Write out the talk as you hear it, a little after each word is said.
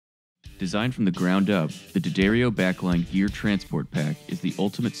Designed from the ground up, the D'Addario Backline Gear Transport Pack is the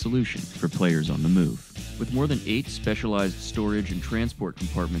ultimate solution for players on the move. With more than 8 specialized storage and transport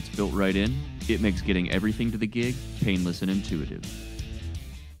compartments built right in, it makes getting everything to the gig painless and intuitive.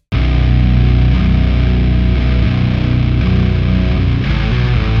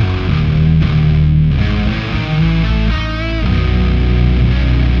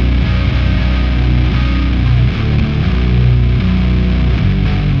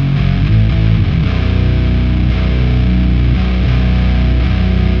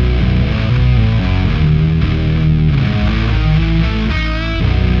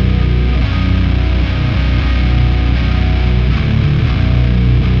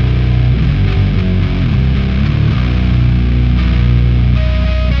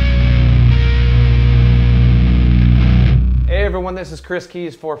 This is Chris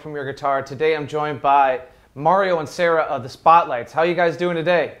Keys for Premier Guitar. Today I'm joined by Mario and Sarah of the Spotlights. How are you guys doing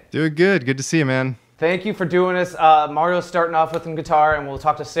today? Doing good. Good to see you, man. Thank you for doing this. Mario's starting off with some guitar, and we'll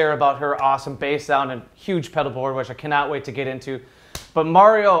talk to Sarah about her awesome bass sound and huge pedal board, which I cannot wait to get into. But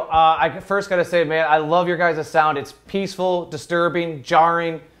Mario, I first got to say, man, I love your guys' sound. It's peaceful, disturbing,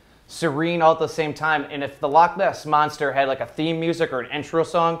 jarring, serene all at the same time. And if the Loch Ness Monster had like a theme music or an intro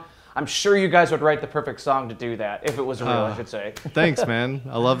song, I'm sure you guys would write the perfect song to do that, if it was real, I should say. Thanks, man.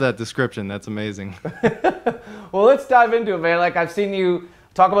 I love that description. That's amazing. Well, let's dive into it, man. Like, I've seen you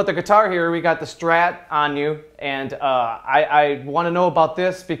talk about the guitar here. We got the Strat on you, and I want to know about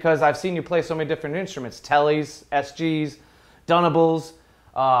this because I've seen you play so many different instruments. Tellys, SGs, Dunables,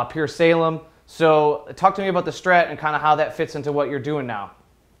 Pure Salem. So talk to me about the Strat and kind of how that fits into what you're doing now.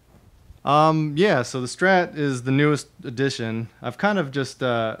 Yeah, so the Strat is the newest addition. I've kind of just,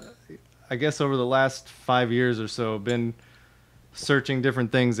 I guess over the last 5 years or so, been searching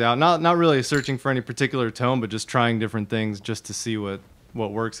different things out. Not really searching for any particular tone, but just trying different things just to see what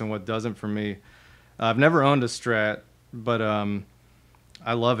works and what doesn't for me. I've never owned a Strat, but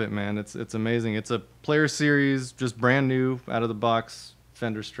I love it, man. It's amazing. It's a Player Series, just brand new, out of the box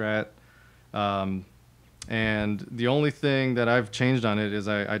Fender Strat. And the only thing that I've changed on it is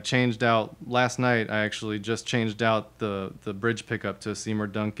I changed out, last night I actually just changed out the bridge pickup to a Seymour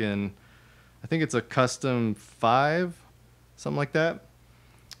Duncan. I think it's a custom 5, something like that.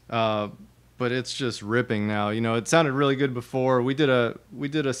 But it's just ripping now. You know, it sounded really good before. We did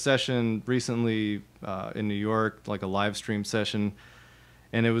a session recently in New York, like a live stream session,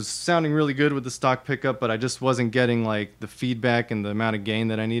 and it was sounding really good with the stock pickup, but I just wasn't getting like the feedback and the amount of gain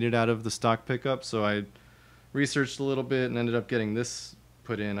that I needed out of the stock pickup. So I researched a little bit and ended up getting this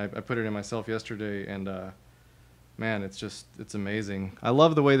put in. I put it in myself yesterday, and man, it's amazing. I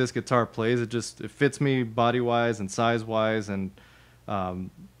love the way this guitar plays. It fits me body-wise and size-wise, and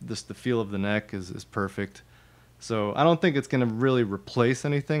just the feel of the neck is perfect. So I don't think it's going to really replace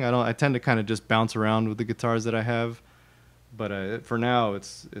anything. I tend to kind of just bounce around with the guitars that I have, but for now,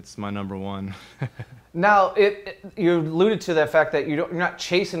 it's my number one. Now, you alluded to the fact that you're not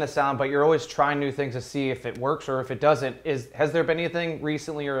chasing a sound, but you're always trying new things to see if it works or if it doesn't. Has there been anything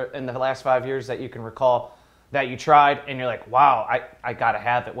recently or in the last 5 years that you can recall that you tried and you're like, wow, I gotta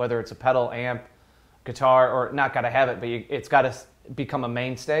have it, whether it's a pedal, amp, guitar, or not gotta have it, but it's gotta become a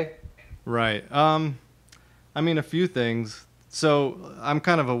mainstay? Right. I mean, a few things. So I'm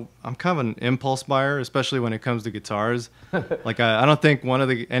kind of an impulse buyer, especially when it comes to guitars. Like I don't think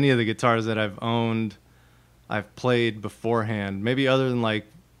any of the guitars that I've owned, I've played beforehand. Maybe other than like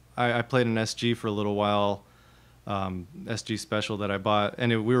I played an SG for a little while, SG Special that I bought,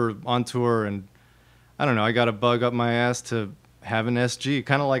 and we were on tour, and I don't know, I got a bug up my ass to have an SG,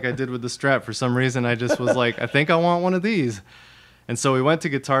 kind of like I did with the Strat. For some reason, I just was like, I think I want one of these. And so we went to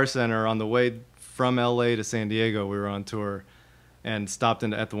Guitar Center on the way from LA to San Diego. We were on tour and stopped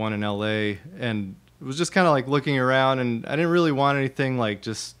at the one in LA, and it was just kind of like looking around, and I didn't really want anything like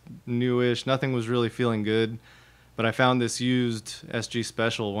just newish. Nothing was really feeling good, but I found this used SG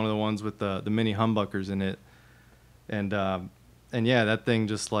Special, one of the ones with the mini humbuckers in it, and yeah, that thing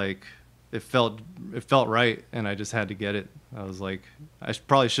just like it felt right, and I just had to get it. I was like, I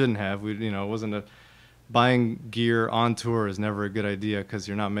probably shouldn't have. It wasn't buying gear on tour is never a good idea because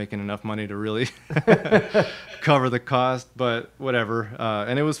you're not making enough money to really cover the cost, but whatever.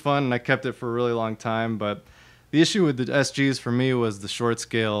 And it was fun, and I kept it for a really long time. But the issue with the SGs for me was the short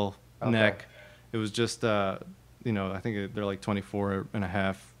scale neck. It was just, I think they're like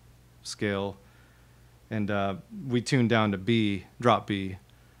 24.5 scale. And we tuned down to B, drop B.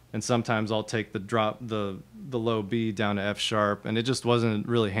 And sometimes I'll take the low B down to F sharp, and it just wasn't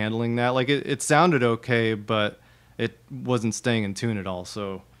really handling that. Like it sounded okay, but it wasn't staying in tune at all.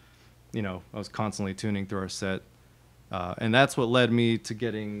 So, I was constantly tuning through our set, And that's what led me to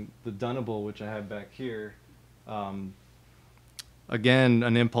getting the Dunable, which I have back here. Again,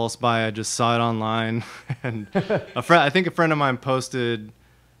 an impulse buy. I just saw it online, and I think a friend of mine posted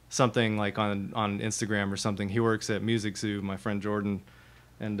something like on Instagram or something. He works at Music Zoo, my friend Jordan,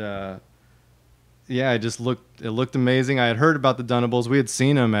 and yeah, it looked amazing. I had heard about the Dunables. We had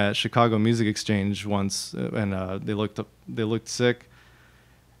seen them at Chicago Music Exchange once, and they looked sick.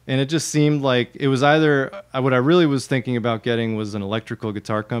 And it just seemed like it was either what I really was thinking about getting was an electrical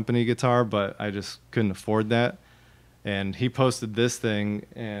guitar company guitar, but I just couldn't afford that. And he posted this thing,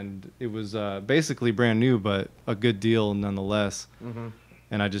 and it was basically brand new, but a good deal nonetheless. Mm-hmm.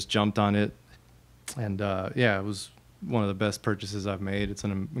 And I just jumped on it, and yeah, it was one of the best purchases I've made. It's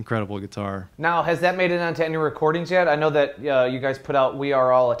an incredible guitar. Now, has that made it onto any recordings yet? I know that you guys put out We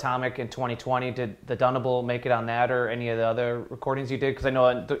Are All Atomic in 2020. Did the Dunable make it on that or any of the other recordings you did? Because I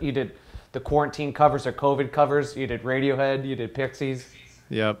know you did the quarantine covers or COVID covers. You did Radiohead. You did Pixies.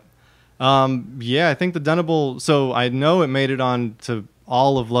 Yep. Yeah, I think the Dunable, so I know it made it on to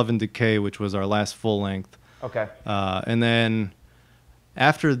all of Love and Decay, which was our last full length. Okay. And then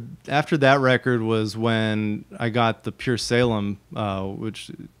after that record was when I got the Pure Salem, which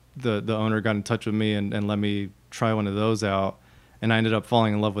the owner got in touch with me and let me try one of those out, and I ended up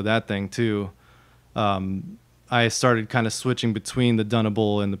falling in love with that thing too. I started kind of switching between the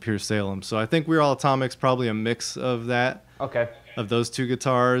Dunable and the Pure Salem. So I think We Are All Atomic's probably a mix of that. Okay. Of those two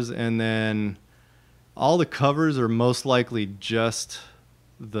guitars, and then all the covers are most likely just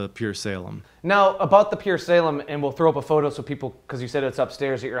the Pure Salem. Now, about the Pure Salem, and we'll throw up a photo so people, because you said it's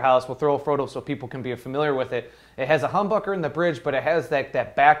upstairs at your house, we'll throw a photo so people can be familiar with it. It has a humbucker in the bridge, but it has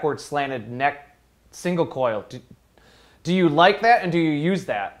that backward slanted neck single coil. Do you like that, and do you use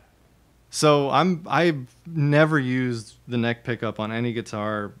that? So I've never used the neck pickup on any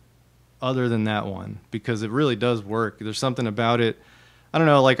guitar other than that one, because it really does work. There's something about it. I don't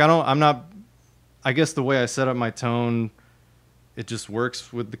know, like I guess the way I set up my tone, it just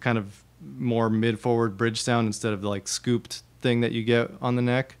works with the kind of more mid-forward bridge sound instead of the like scooped thing that you get on the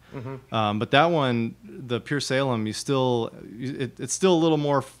neck. Mm-hmm. But that one, the Pure Salem, it's still a little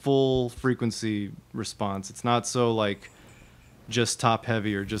more full frequency response. It's not so like just top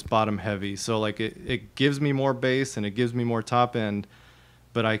heavy or just bottom heavy. So like it gives me more bass and it gives me more top end,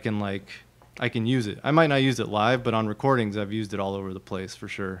 but I can use it. I might not use it live, but on recordings I've used it all over the place for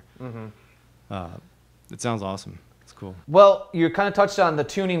sure. Mm-hmm. It sounds awesome. It's cool. Well, you kind of touched on the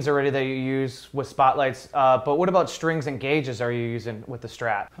tunings already that you use with Spotlights, but what about strings and gauges are you using with the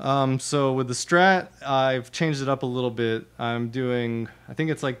Strat? So with the Strat, I've changed it up a little bit. I'm doing, I think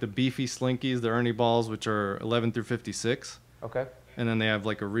it's like the beefy Slinkies, the Ernie balls, which are 11 through 56. Okay. And then they have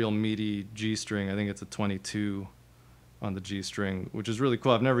like a real meaty G string. I think it's a 22 on the G string, which is really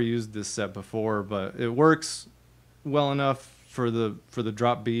cool. I've never used this set before, but it works well enough for the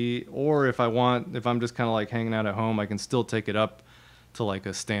drop B, or if I'm just kind of like hanging out at home, I can still take it up to like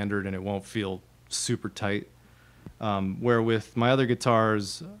a standard and it won't feel super tight. Where with my other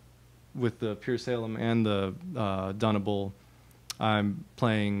guitars, with the Pure Salem and the Dunable, I'm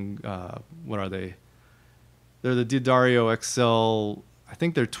playing, what are they? They're the D'Addario XL, I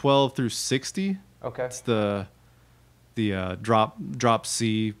think they're 12 through 60. Okay. It's the drop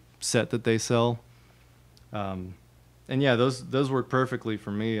C set that they sell. And yeah, those work perfectly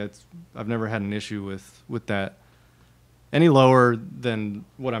for me. I've never had an issue with that. Any lower than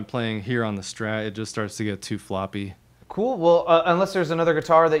what I'm playing here on the Strat, it just starts to get too floppy. Cool. Well, unless there's another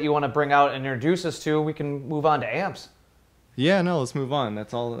guitar that you want to bring out and introduce us to, we can move on to amps. Yeah, no, let's move on.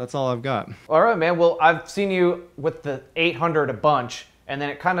 That's all I've got. All right, man. Well, I've seen you with the 800 a bunch, and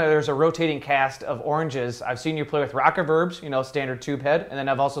then there's a rotating cast of oranges. I've seen you play with Rockaverbs, standard tube head, and then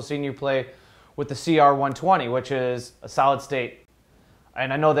I've also seen you play with the CR120, which is a solid state.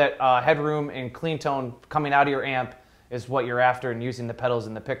 And I know that headroom and clean tone coming out of your amp is what you're after, and using the pedals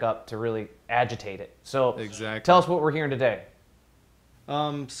in the pickup to really agitate it. So exactly. Tell us what we're hearing today.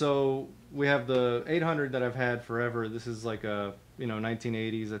 So we have the 800 that I've had forever. This is like a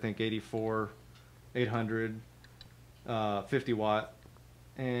 1980s, I think 84 800 50 watt,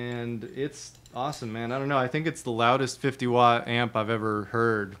 and it's awesome, man. I don't know, I think it's the loudest 50 watt amp I've ever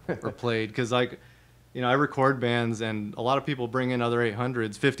heard or played, because I record bands and a lot of people bring in other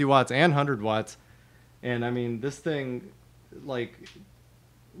 800s, 50 watts and 100 watts, and I mean this thing, like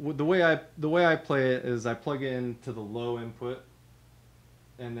the way I play it is I plug it into the low input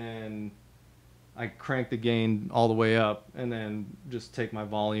and then I crank the gain all the way up and then just take my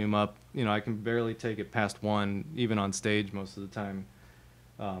volume up. I can barely take it past 1, even on stage most of the time,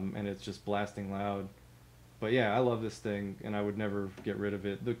 and it's just blasting loud. But yeah, I love this thing and I would never get rid of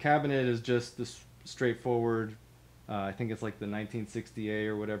it. The cabinet is just this straightforward I think it's like the 1960A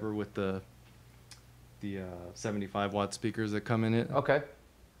or whatever with the 75 watt speakers that come in it. Okay.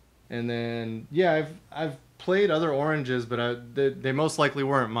 And then yeah, I've played other oranges, but they most likely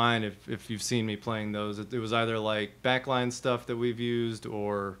weren't mine. If you've seen me playing those, it was either like backline stuff that we've used,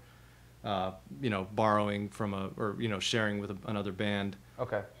 or borrowing from or sharing with another band.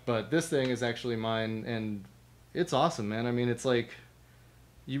 Okay. But this thing is actually mine, and it's awesome, man. I mean, it's like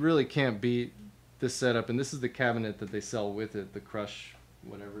you really can't beat this setup, and this is the cabinet that they sell with it, the Crush,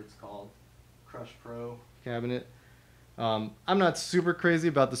 whatever it's called, Crush Pro cabinet. I'm not super crazy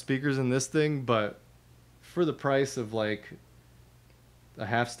about the speakers in this thing, but for the price of like a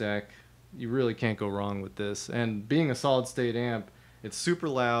half stack, you really can't go wrong with this. And being a solid state amp, it's super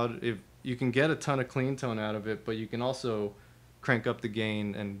loud. If you can get a ton of clean tone out of it, but you can also crank up the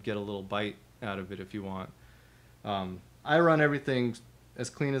gain and get a little bite out of it if you want. I run everything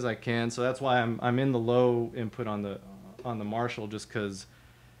as clean as I can, so that's why I'm in the low input on the Marshall, just because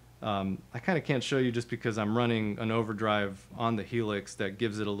I kind of can't show you just because I'm running an overdrive on the Helix that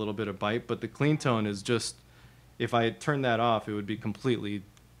gives it a little bit of bite, but the clean tone is just, if I turn that off, it would be completely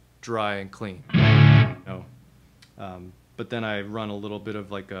dry and clean. But then I run a little bit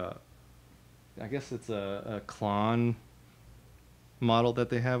of like I guess it's a Klon model that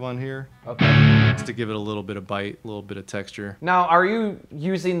they have on here. Okay. Just to give it a little bit of bite, a little bit of texture. Now, are you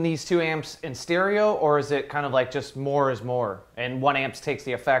using these two amps in stereo, or is it kind of like just more is more, and one amp takes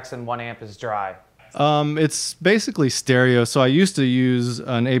the effects and one amp is dry? It's basically stereo. So I used to use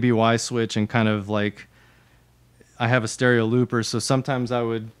an ABY switch and kind of like, I have a stereo looper, so sometimes I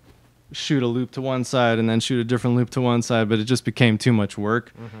would shoot a loop to one side and then shoot a different loop to one side, but it just became too much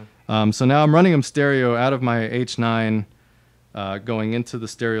work. Mm-hmm. So now I'm running them stereo out of my H9, going into the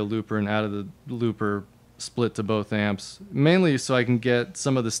stereo looper and out of the looper, split to both amps, mainly so I can get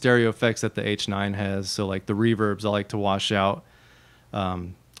some of the stereo effects that the H9 has. So like the reverbs I like to wash out.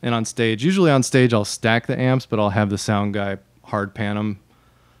 And on stage, usually on stage I'll stack the amps, but I'll have the sound guy hard pan them,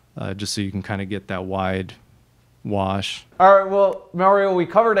 just so you can kind of get that wide wash. All right, well, Mario, we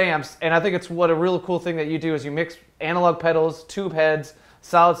covered amps, and I think it's what a really cool thing that you do is you mix analog pedals, tube heads,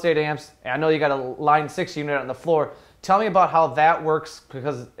 solid state amps, and I know you got a Line 6 unit on the floor. Tell me about how that works,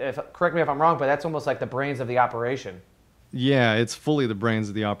 because correct me if I'm wrong, but that's almost like the brains of the operation. Yeah, it's fully the brains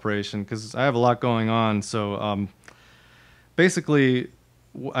of the operation, because I have a lot going on. So basically,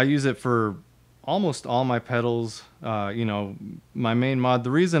 I use it for almost all my pedals. My main mod,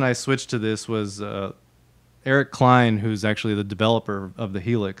 the reason I switched to this was Eric Klein, who's actually the developer of the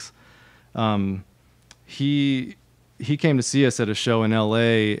Helix. He came to see us at a show in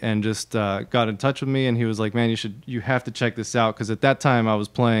LA and just got in touch with me, and he was like, man, you have to check this out, because at that time I was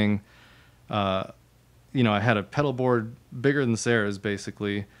playing, I had a pedal board bigger than Sarah's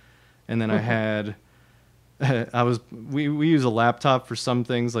basically, and then I had we use a laptop for some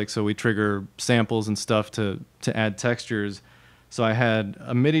things, like, so we trigger samples and stuff to add textures. So I had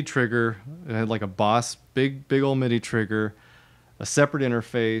a MIDI trigger, it had like a Boss big old MIDI trigger, a separate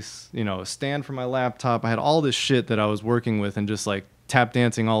interface, a stand for my laptop. I had all this shit that I was working with and just like tap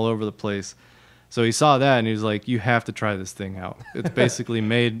dancing all over the place. So he saw that and he was like, you have to try this thing out. It's basically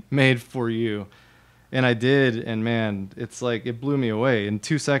made for you. And I did, and man, it's like, it blew me away. In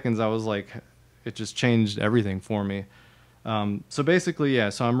 2 seconds, I was like, it just changed everything for me. So basically, yeah,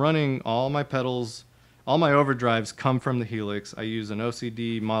 so I'm running all my pedals, all my overdrives come from the Helix. I use an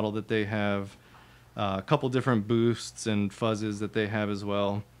OCD model that they have, a couple different boosts and fuzzes that they have as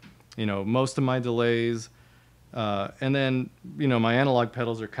well. Most of my delays, and then, my analog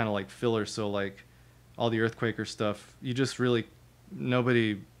pedals are kind of like filler. So like all the Earthquaker stuff,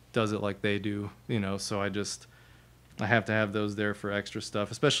 nobody does it like they do, so I have to have those there for extra stuff,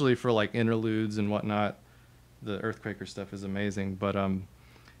 especially for like interludes and whatnot. The Earthquaker stuff is amazing, but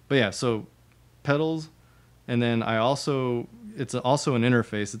yeah, so pedals, and then it's also an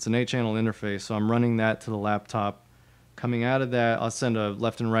interface. It's an 8-channel interface, so I'm running that to the laptop. Coming out of that, I'll send a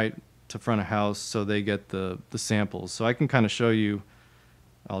left and right to front of house, so they get the samples. So I can kind of show you.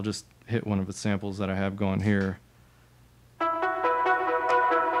 I'll just hit one of the samples that I have going here.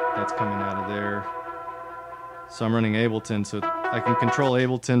 That's coming out of there. So I'm running Ableton, so I can control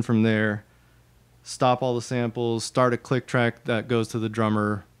Ableton from there, stop all the samples, start a click track that goes to the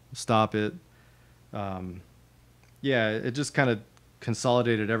drummer, stop it. Yeah, it just kind of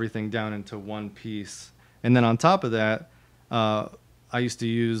consolidated everything down into one piece. And then on top of that, I used to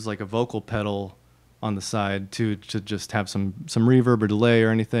use like a vocal pedal on the side to just have some reverb or delay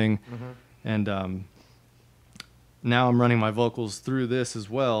or anything. Mm-hmm. And now I'm running my vocals through this as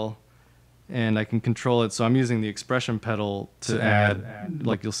well. and I can control it. So I'm using the expression pedal to add,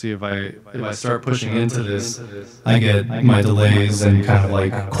 like you'll see if I start pushing into this, I get my delays and kind of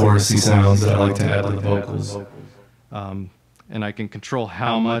like chorusy sounds that I like to add to the vocals. And I can control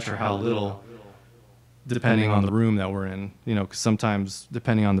how much or how little depending on the room that we're in, you know, because sometimes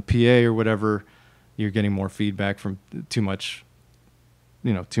depending on the PA or whatever, you're getting more feedback from too much,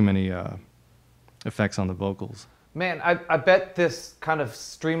 you know, too many effects on the vocals. Man, I bet this kind of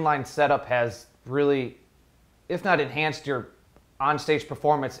streamlined setup has really, if not enhanced your on-stage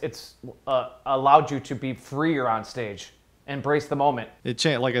performance, it's allowed you to be freer on stage, embrace the moment. It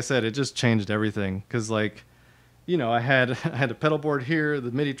changed, like I said, it just changed everything. Cause like, you know, I had a pedal board here,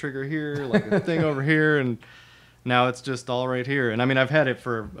 the MIDI trigger here, like a thing over here, and now it's just all right here. And I mean, I've had it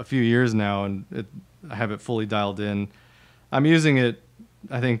for a few years now, and I have it fully dialed in. I'm using it,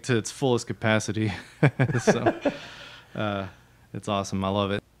 I think, to its fullest capacity. So it's awesome. I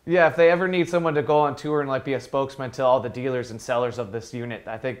love it. Yeah, if they ever need someone to go on tour and like be a spokesman to all the dealers and sellers of this unit,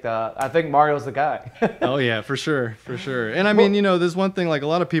 I think Mario's the guy. Oh yeah, for sure, for sure. And I mean, you know, there's one thing, like a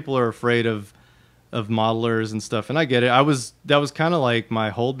lot of people are afraid of modelers and stuff, and I get it. That was kind of like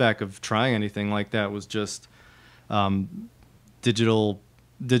my holdback of trying anything like that, was just digital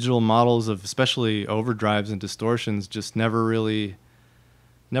models of especially overdrives and distortions just never really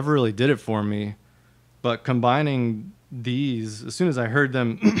did it for me. But combining these, as soon as I heard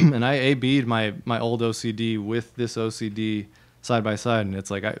them, and I A/B'd my old OCD with this OCD side by side, and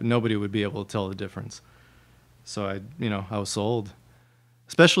it's like nobody would be able to tell the difference. So I was sold.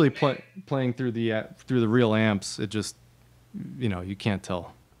 Especially playing through the real amps, it just, you know, you can't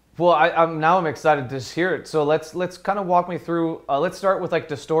tell. Well, I'm excited to hear it. So let's kind of walk me through. Let's start with like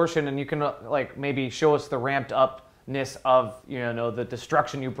distortion, and you can like maybe show us the ramped upness of, you know, the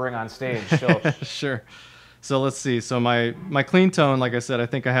destruction you bring on stage. So sure. So let's see. So my clean tone, like I said, I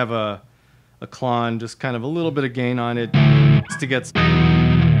think I have a Klon, just kind of a little bit of gain on it, just to get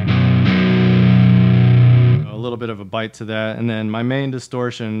a little bit of a bite to that. And then my main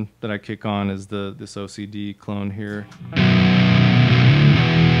distortion that I kick on is this OCD clone here.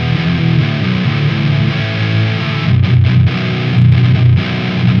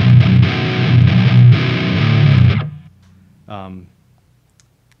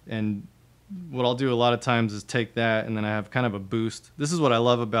 And what I'll do a lot of times is take that, and then I have kind of a boost. This is what I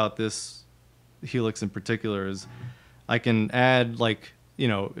love about this Helix in particular, is I can add, like, you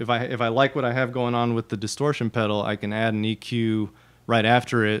know, if I like what I have going on with the distortion pedal, I can add an EQ right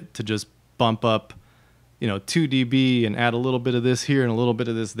after it to just bump up, you know, 2 dB and add a little bit of this here and a little bit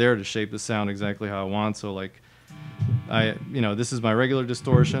of this there to shape the sound exactly how I want. So like, you know, this is my regular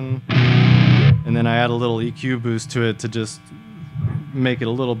distortion, and then I add a little EQ boost to it to just make it a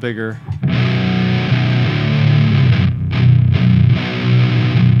little bigger.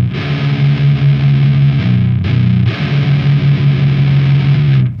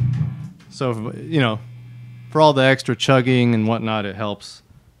 So, you know, for all the extra chugging and whatnot, it helps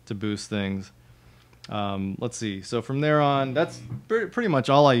to boost things. Let's see. So from there on, that's pretty much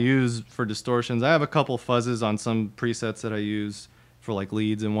all I use for distortions. I have a couple fuzzes on some presets that I use for like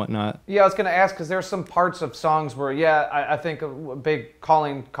leads and whatnot. Yeah, I was going to ask, because there's some parts of songs where, yeah, I think a big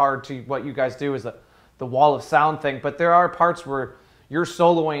calling card to what you guys do is the wall of sound thing. But there are parts where you're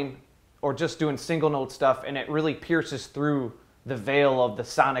soloing or just doing single note stuff, and it really pierces through the veil of the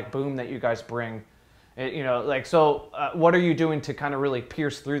sonic boom that you guys bring. You know, like, so what are you doing to kind of really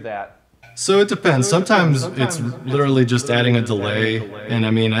pierce through that? So it depends. Sometimes it's literally just adding a delay. And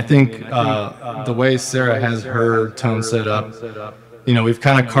I mean, I think the way Sarah has her tone set up, you know, we've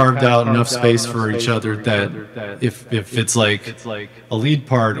kind of carved out enough space for each other that if it's like a lead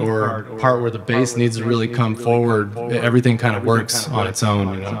part or a part where the bass needs to really come forward, everything kind of works on its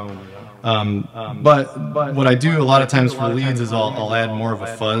own, you know. But what I do a lot of times for leads is I'll add more of a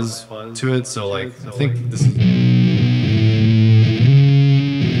fuzz to it. So like, I think this is...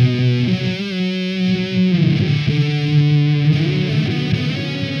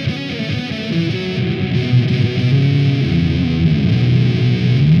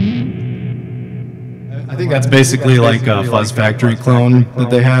 I think that's basically like a Fuzz Factory clone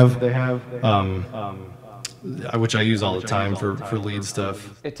that they have, which I use all the time for lead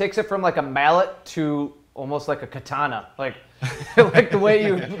stuff. It takes it from like a mallet to almost like a katana, like like the way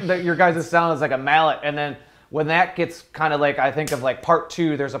your guys' sound is like a mallet. And then when that gets kind of like, I think of like part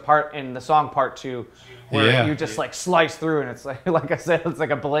 2, there's a part in the song part 2 where you just like slice through, and it's like I said, it's like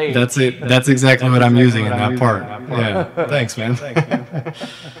a blade. That's it. That's exactly what I'm using in that part. Yeah. Thanks, man.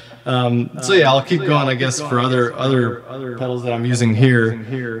 So yeah, I'll keep going, I guess, for other pedals that I'm using here.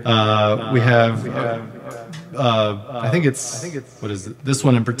 We have I think it's what is it? This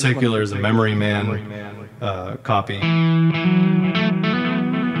one in particular is a Memory Man copy.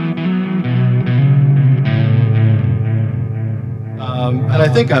 And I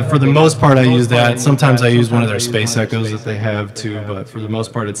think for the most part I use that. Sometimes I use one of their Space Echoes that they have too, but for the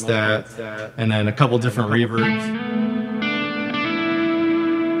most part it's that. And then a couple different reverbs.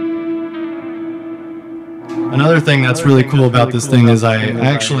 Another thing that's really cool about this thing is I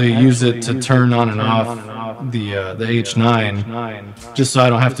actually use it to turn on and off the H9, just so I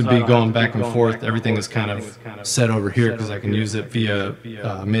don't have to be going back and forth. Everything is kind of set over here because I can use it via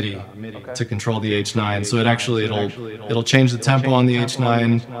MIDI to control the H9. So it'll change the tempo on the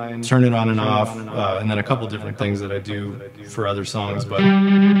H9, turn it on and off, and then a couple different things that I do for other songs. But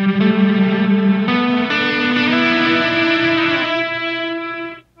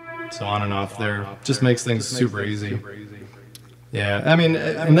so on and off there just makes things super easy. Yeah, I mean,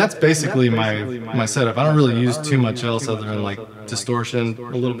 and that's basically my setup. I don't really use too much else other than like distortion,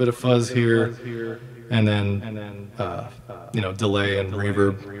 a little bit of fuzz here, and then delay and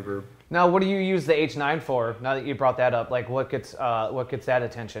reverb. Now, what do you use the H9 for? Now that you brought that up, like what gets that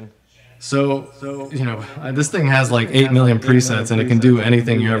attention? So this thing has like 8 million presets, and it can do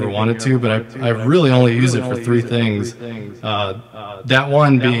anything you ever want it to. But I really only use it for 3 things. That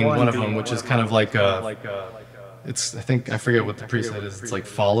one being one of them, which is kind of like I forget what the preset is. It's like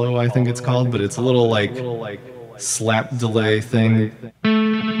Follow, I think it's called, but it's a little like slap delay thing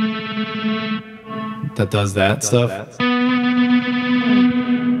that does that stuff.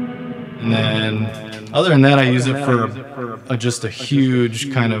 And then other than that, I use it for just a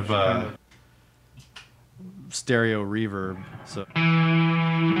huge kind of stereo reverb. So.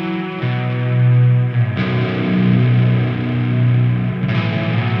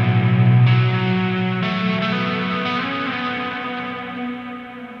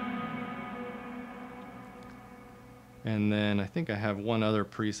 And then I think I have one other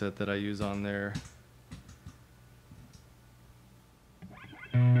preset that I use on there.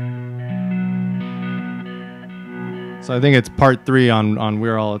 So I think it's part 3 on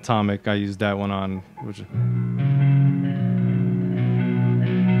We're All Atomic. I used that one on, which.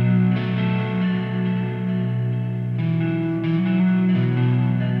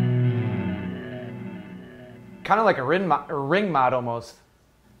 Kind of like a ring mod almost.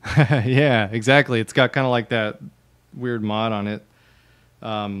 Yeah, exactly. It's got kind of like that weird mod on it. We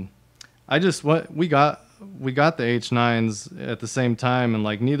got the H9s at the same time, and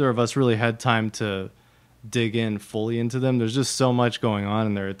like neither of us really had time to dig in fully into them. There's just so much going on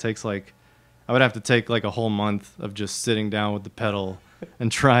in there. It takes I would have to take like a whole month of just sitting down with the pedal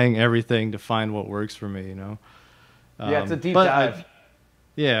and trying everything to find what works for me, Yeah, it's a deep dive.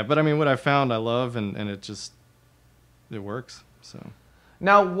 But I mean, what I found I love, and it works. So.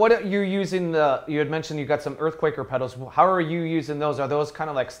 Now, what are you using? You had mentioned you got some Earthquaker pedals. How are you using those? Are those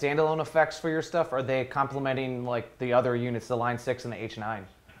kind of like standalone effects for your stuff? Or are they complementing like the other units, the Line 6 and the H9?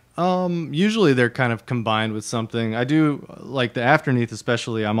 Usually they're kind of combined with something. I do like the Afterneath,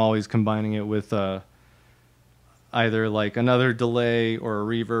 especially. I'm always combining it with either like another delay or a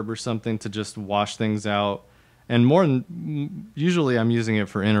reverb or something to just wash things out. And usually I'm using it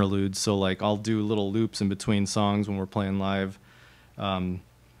for interludes. So like I'll do little loops in between songs when we're playing live.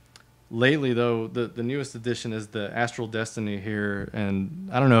 Lately though, the newest addition is the Astral Destiny here, and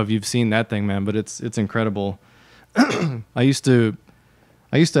I don't know if you've seen that thing, man, but it's incredible. I used to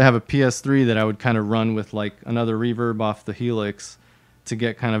have a PS3 that I would kind of run with like another reverb off the Helix to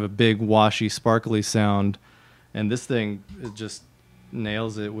get kind of a big washy sparkly sound, and this thing, it just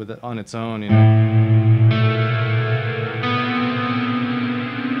nails it with it on its own, It's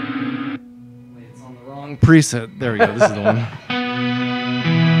on the wrong preset. There we go. This is the one.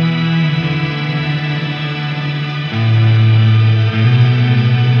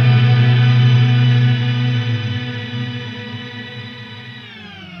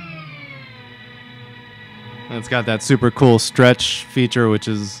 And it's got that super cool stretch feature, which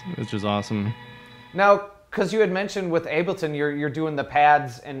is awesome. Now, because you had mentioned with Ableton, you're doing the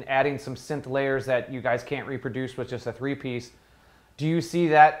pads and adding some synth layers that you guys can't reproduce with just a 3-piece. Do you see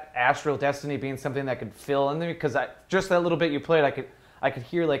that Astral Destiny being something that could fill in there? Because just that little bit you played, I could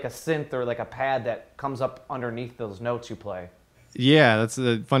hear like a synth or like a pad that comes up underneath those notes you play. Yeah, that's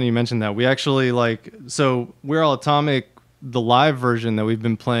funny you mentioned that. We actually so We're All Atomic, the live version that we've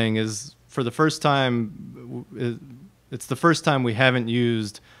been playing is for the first time. It's the first time we haven't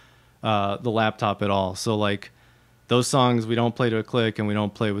used the laptop at all. So like those songs we don't play to a click, and we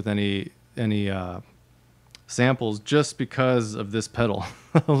don't play with any samples, just because of this pedal.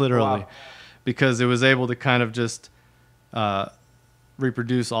 Literally. Wow. Because it was able to kind of just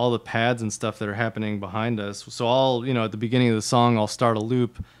reproduce all the pads and stuff that are happening behind us. So I'll, at the beginning of the song, I'll start a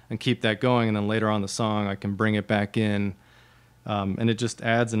loop and keep that going, and then later on the song, I can bring it back in, and it just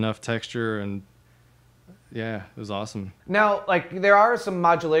adds enough texture, and yeah, it was awesome. Now, like, there are some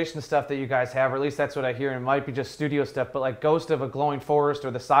modulation stuff that you guys have, or at least that's what I hear, and it might be just studio stuff, but like Ghost of a Glowing Forest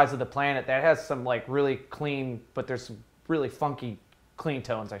or The Size of the Planet, that has some like really clean, but there's some really funky clean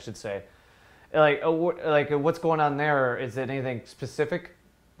tones, I should say. Like what's going on there? Is it anything specific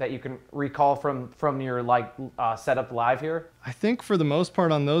that you can recall from your like setup live here? I think for the most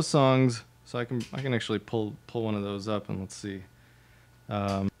part on those songs, so I can actually pull one of those up and let's see.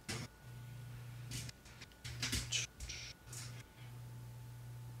 So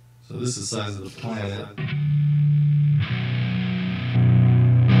this is Size of the Planet.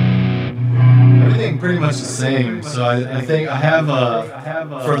 Everything pretty much the same. So I think I have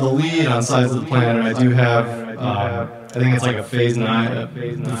for the lead on Size of the Planet, I do have I think it's like a phase 9,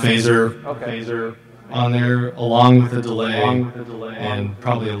 the phaser on there, along with the delay, and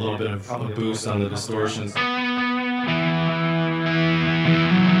probably a little bit of a boost on the distortions.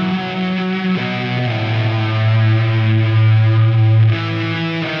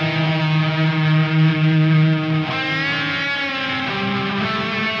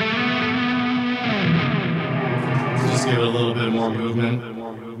 Give it a little bit more movement.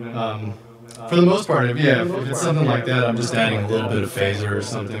 For the most part, yeah, if it's something like that, I'm just adding a little bit of phaser or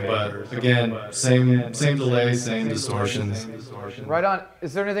something. But again, same delay, same distortions. Right on.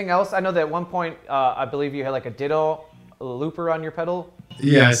 Is there anything else? I know that at one point, I believe you had like a Ditto looper on your pedal.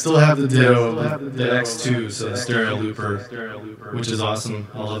 Yeah, I still have the Ditto, the X2, so the stereo looper, which is awesome.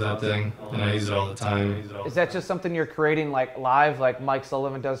 I love that thing, and I use it all the time. Is that just something you're creating like live, like Mike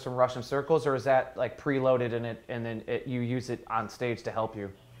Sullivan does from Russian Circles, or is that like preloaded in it, and then you use it on stage to help you?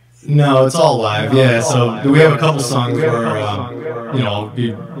 No, it's all live. Yeah, so we have a couple songs where I'll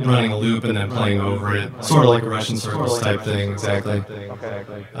be running a loop and then playing over it, sort of like a Russian Circles type thing, exactly.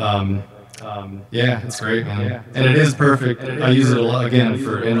 Yeah, it's great, man. And it is perfect. I use it a lot, again,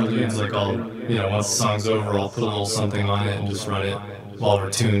 for interludes, like once the song's over, I'll put a little something on it and just run it while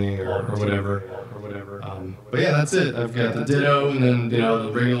we're tuning or whatever. But yeah, that's it. I've got the Ditto and then,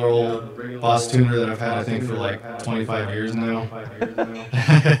 the regular old Boss tuner that I've had, I think, for like 25 years now.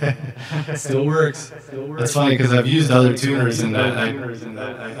 It still works. It's funny because I've used other tuners and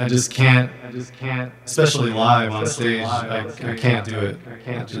I just can't, especially live on stage, I can't do it.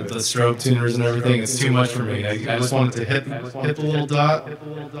 The strobe tuners and everything, it's too much for me. I just want it to hit the little dot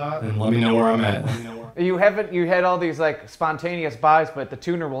and let me know where I'm at. You had all these like spontaneous buys, but the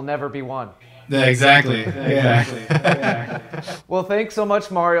tuner will never be one. Yeah, exactly. Yeah. Well, thanks so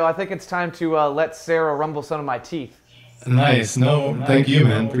much, Mario. I think it's time to let Sarah rumble some of my teeth. Nice. No, thank you,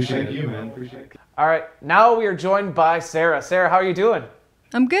 man. Appreciate it. All right, now we are joined by Sarah. Sarah, how are you doing?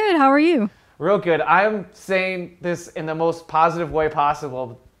 I'm good. How are you? Real good. I'm saying this in the most positive way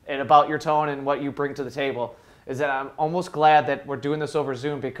possible, and about your tone and what you bring to the table, is that I'm almost glad that we're doing this over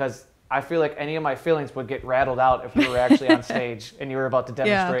Zoom, because I feel like any of my feelings would get rattled out if we were actually on stage and you were about to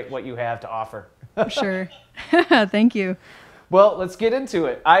demonstrate what you have to offer. Sure. Thank you. Well, let's get into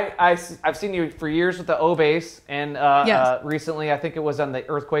it. I've seen you for years with the O-Bass, and recently, I think it was on the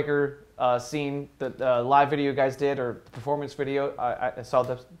Earthquaker scene, the live video you guys did, or performance video, I saw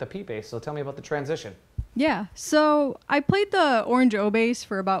the P-Bass. So tell me about the transition. Yeah. So I played the Orange O-Bass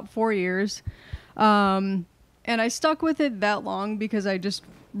for about 4 years. And I stuck with it that long because I just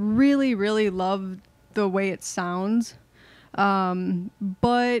really, really love the way it sounds.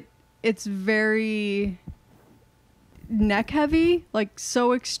 But it's very neck heavy, like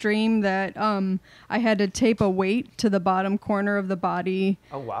so extreme that I had to tape a weight to the bottom corner of the body.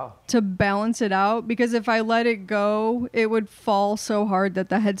 Oh, wow. To balance it out, because if I let it go, it would fall so hard that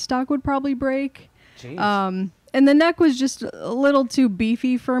the headstock would probably break. Jeez. And the neck was just a little too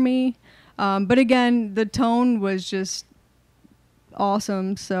beefy for me. But again, the tone was just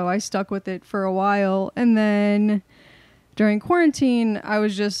awesome, so I stuck with it for a while. And then during quarantine, I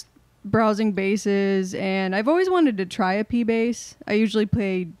was just browsing basses, and I've always wanted to try a P-Bass. I usually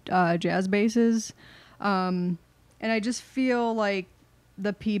play jazz basses, and I just feel like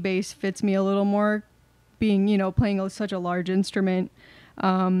the P-Bass fits me a little more, being, playing such a large instrument.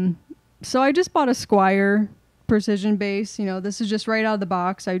 So I just bought a Squier precision bass. This is just right out of the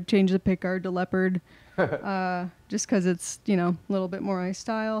box. I changed the pickguard to leopard. Just because it's, a little bit more my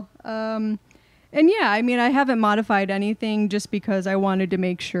style. And yeah, I mean, I haven't modified anything just because I wanted to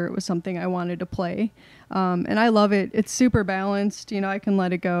make sure it was something I wanted to play. And I love it. It's super balanced. I can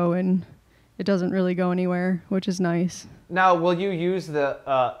let it go and it doesn't really go anywhere, which is nice. Now, will you use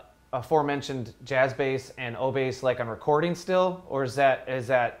the aforementioned jazz bass and O bass like on recording still, or is that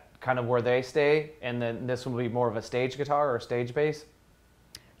kind of where they stay, and then this will be more of a stage guitar or stage bass?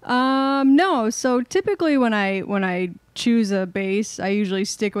 No. So typically when I choose a bass, I usually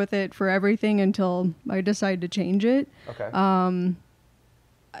stick with it for everything until I decide to change it. Okay.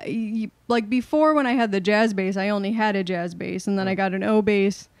 Like before when I had the jazz bass, I only had a jazz bass, and then I got an O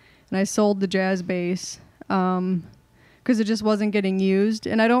bass, and I sold the jazz bass because it just wasn't getting used.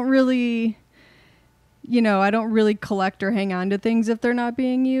 And I don't really collect or hang on to things if they're not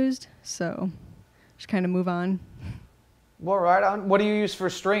being used. So just kind of move on. Well, right on. What do you use for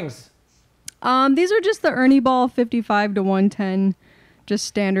strings? These are just the Ernie Ball 55 to 110, just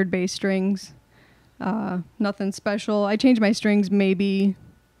standard bass strings. Nothing special. I change my strings maybe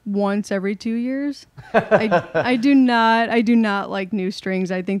once every 2 years. I do not like new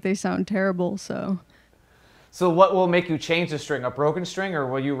strings. I think they sound terrible. So what will make you change the string? A broken string, or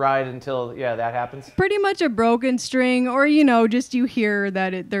will you ride until that happens? pretty much a broken string, or just you hear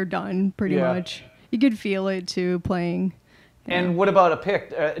that they're done. Pretty much, you could feel it too playing. And what about a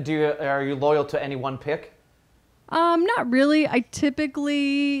pick? Are you loyal to any one pick? Not really. I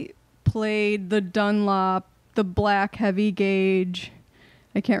typically played the Dunlop, the black heavy gauge.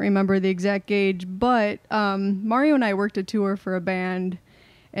 I can't remember the exact gauge, but Mario and I worked a tour for a band,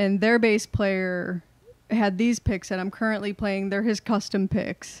 and their bass player had these picks that I'm currently playing. They're his custom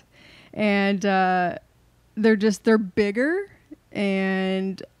picks, and they're bigger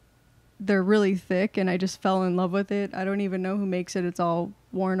and they're really thick, and I just fell in love with it. I don't even know who makes it. It's all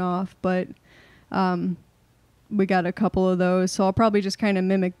worn off, but we got a couple of those, so I'll probably just kind of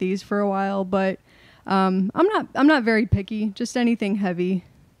mimic these for a while, but I'm not very picky. Just anything heavy.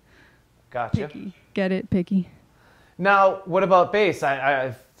 Gotcha. Picky. Get it? Picky. Now, what about bass?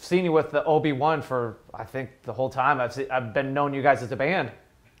 I've seen you with the OB1 for, I think, the whole time. I've been knowing you guys as a band.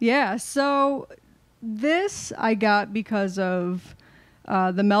 Yeah, so this I got because of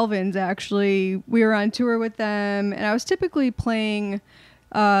the Melvins, actually. We were on tour with them, and I was typically playing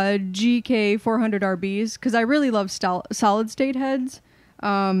GK 400 RBs because I really love solid state heads.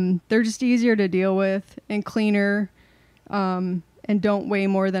 They're just easier to deal with and cleaner, and don't weigh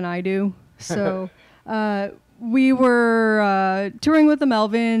more than I do. So we were touring with the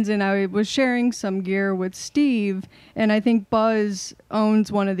Melvins, and I was sharing some gear with Steve, and I think Buzz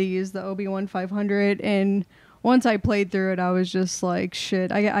owns one of these, the OB1 500, and once I played through it, I was just like,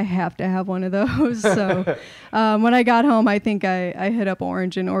 shit, I have to have one of those. So when I got home, I think I hit up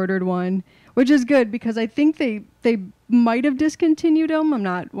Orange and ordered one, which is good because I think they might have discontinued them. I'm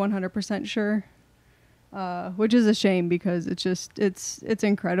not 100% sure, which is a shame because it's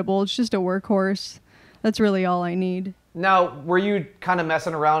incredible. It's just a workhorse. That's really all I need. Now, were you kind of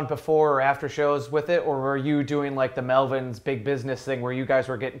messing around before or after shows with it, or were you doing like the Melvins big business thing where you guys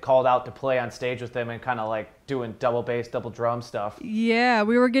were getting called out to play on stage with them and kind of like doing double bass, double drum stuff? Yeah,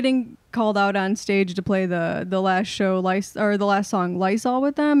 we were getting called out on stage to play the last show, the last song, Lysol,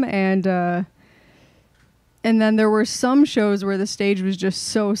 with them, and then there were some shows where the stage was just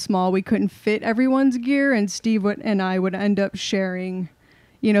so small we couldn't fit everyone's gear, and Steve and I would end up sharing,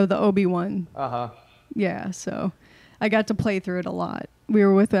 the OB1. Uh-huh. Yeah, so I got to play through it a lot. We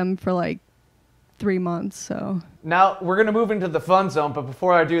were with them for like 3 months, so. Now, we're going to move into the fun zone, but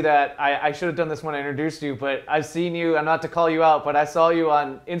before I do that, I should have done this when I introduced you, but I've seen you, and not to call you out, but I saw you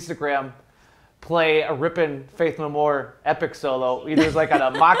on Instagram play a rippin' Faith No More epic solo. Either it's like on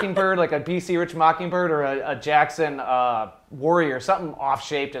a Mockingbird, like a BC Rich Mockingbird, or a Jackson Warrior, something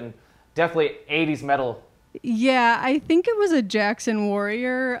off-shaped and definitely 80s metal. Yeah, I think it was a Jackson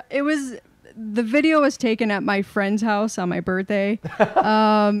Warrior. The video was taken at my friend's house on my birthday,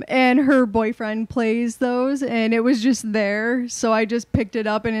 and her boyfriend plays those, and it was just there, so I just picked it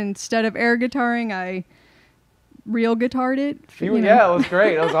up, and instead of air guitaring, I real guitared it. Yeah, it was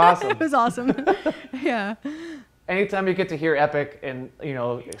great. It was awesome. It was awesome. Yeah. Anytime you get to hear epic and,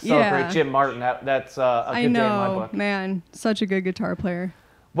 celebrate Jim Martin, that's a good day in my book. Man, such a good guitar player.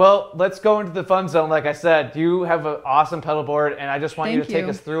 Well, let's go into the fun zone. Like I said, you have an awesome pedal board, and I just want you to take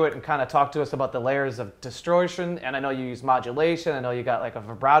us through it and kind of talk to us about the layers of distortion. And I know you use modulation. I know you got like a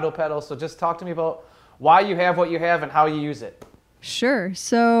vibrato pedal. So just talk to me about why you have what you have and how you use it. Sure.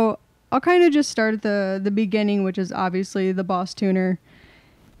 So I'll kind of just start at the beginning, which is obviously the Boss Tuner.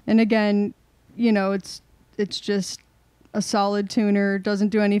 And again, it's just a solid tuner. Doesn't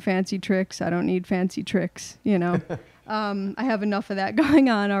do any fancy tricks. I don't need fancy tricks, I have enough of that going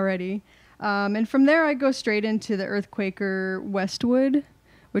on already. And from there, I go straight into the Earthquaker Westwood,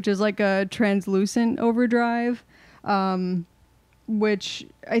 which is like a translucent overdrive, which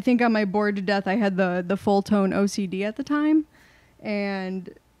I think on my Bored to Death, I had the full tone OCD at the time. And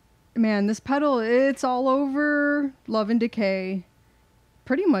Man, this pedal, it's all over Love and Decay.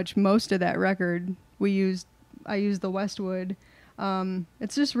 Pretty much most of that record I used the Westwood.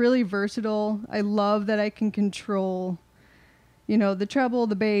 It's just really versatile. I love that I can control, the treble,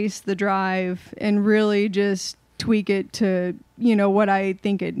 the bass, the drive, and really just tweak it to, what I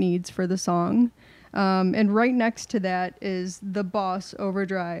think it needs for the song. And right next to that is the Boss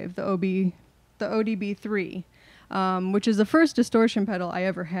Overdrive, the ODB3. Which is the first distortion pedal I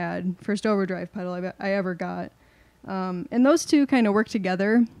ever had, first overdrive pedal I ever got. And those two kind of work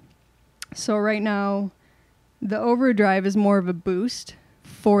together. So right now, the overdrive is more of a boost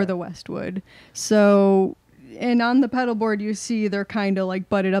for the Westwood. So, and on the pedal board, you see they're kind of like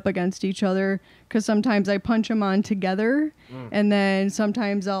butted up against each other because sometimes I punch them on together, and then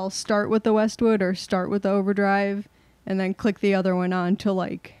sometimes I'll start with the Westwood or start with the overdrive, and then click the other one on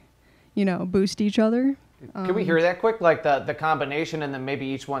to boost each other. Can we hear that quick, like the combination and then maybe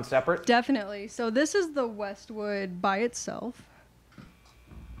each one separate? Definitely. So this is the Westwood by itself.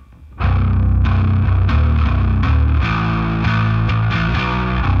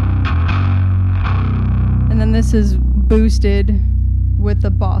 And then this is boosted with the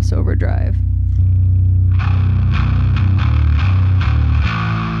Boss Overdrive.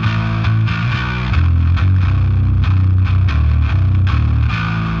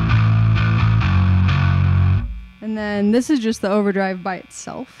 And then this is just the overdrive by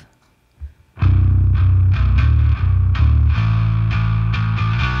itself.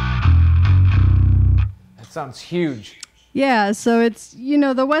 That sounds huge. Yeah, so it's,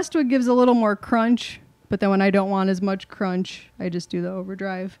 the Westwood gives a little more crunch, but then when I don't want as much crunch, I just do the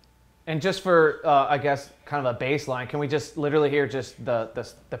overdrive. And just for, I guess, kind of a baseline, can we just literally hear just the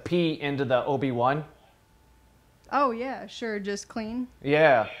P into the OB1? Oh, yeah, sure, just clean.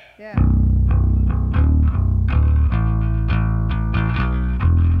 Yeah. Yeah.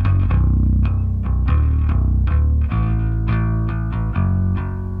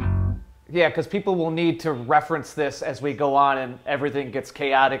 Yeah, because people will need to reference this as we go on and everything gets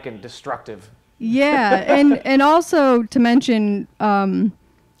chaotic and destructive. Yeah, and also to mention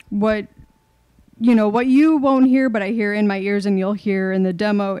what you won't hear, but I hear in my ears and you'll hear in the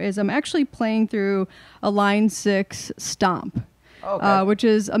demo is I'm actually playing through a Line 6 Stomp, which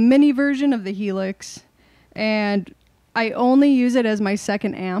is a mini version of the Helix, and I only use it as my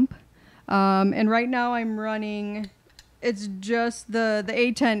second amp. And right now I'm running... It's just the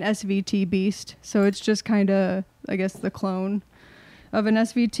A10 SVT Beast, so it's just kind of, I guess, the clone of an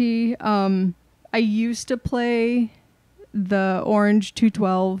SVT. I used to play the Orange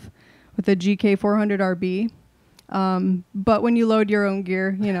 212 with the GK 400RB, but when you load your own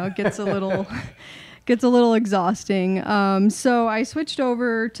gear, it gets a little exhausting. So I switched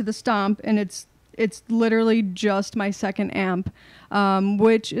over to the Stomp, and it's literally just my second amp,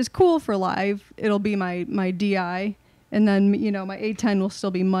 which is cool for live. It'll be my DI. And then, my A10 will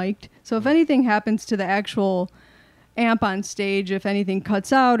still be mic'd. So if anything happens to the actual amp on stage, if anything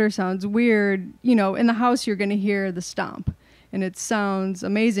cuts out or sounds weird, in the house you're going to hear the Stomp. And it sounds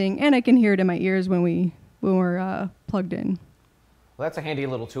amazing. And I can hear it in my ears when we're plugged in. Well, that's a handy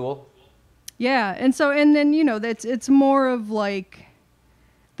little tool. Yeah. And then, it's more of like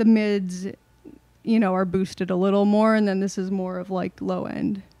the mids, are boosted a little more. And then this is more of like low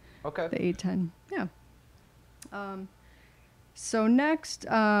end. Okay. The A10. Yeah. So next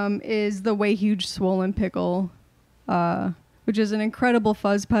is the Way Huge Swollen Pickle, which is an incredible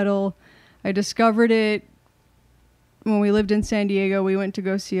fuzz pedal. I discovered it when we lived in San Diego. We went to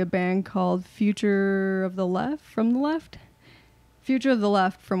go see a band called Future of the Left from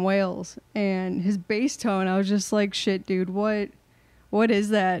Wales. And his bass tone, I was just like, shit, dude, what is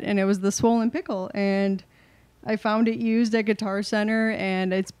that? And it was the Swollen Pickle. And I found it used at Guitar Center,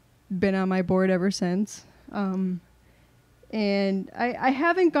 and it's been on my board ever since. And I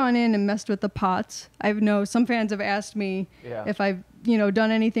haven't gone in and messed with the pots. I know some fans have asked me if I've,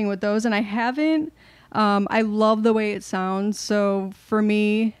 done anything with those, and I haven't. I love the way it sounds. So for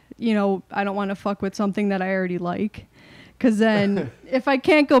me, I don't want to fuck with something that I already like. Because then if I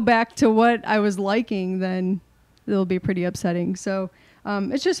can't go back to what I was liking, then it'll be pretty upsetting. So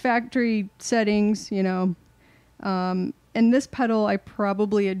it's just factory settings, And this pedal I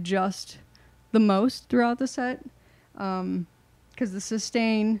probably adjust the most throughout the set. Because the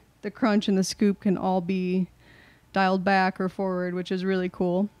sustain, the crunch, and the scoop can all be dialed back or forward, which is really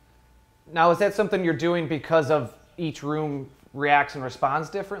cool. Now, is that something you're doing because of each room reacts and responds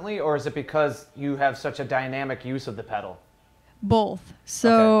differently, or is it because you have such a dynamic use of the pedal? Both.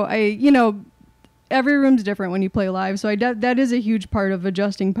 So every room's different when you play live, so that is a huge part of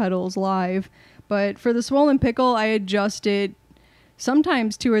adjusting pedals live. But for the Swollen Pickle, I adjust it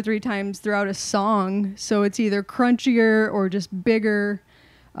sometimes 2 or 3 times throughout a song. So it's either crunchier or just bigger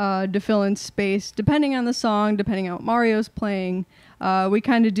to fill in space, depending on the song, depending on what Mario's playing. We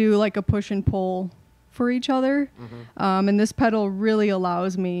kind of do like a push and pull for each other. And this pedal really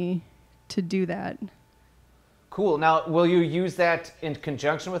allows me to do that. Cool. Now, will you use that in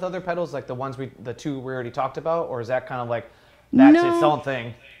conjunction with other pedals, like the two we already talked about, or is that kind of like that's its own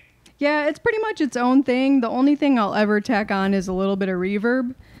thing? Yeah, it's pretty much its own thing. The only thing I'll ever tack on is a little bit of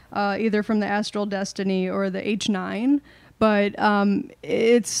reverb, either from the Astral Destiny or the H9. But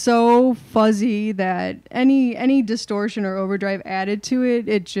it's so fuzzy that any distortion or overdrive added to it,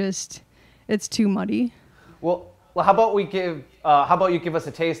 it's too muddy. Well, how about you give us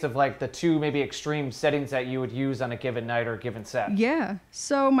a taste of like the two maybe extreme settings that you would use on a given night or a given set? Yeah.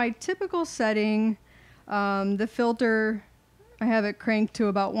 So my typical setting, the filter, I have it cranked to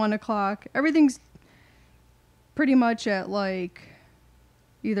about 1 o'clock. Everything's pretty much at like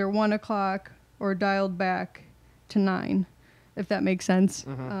either 1 o'clock or dialed back to 9, if that makes sense.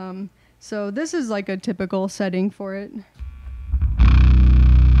 So this is like a typical setting for it.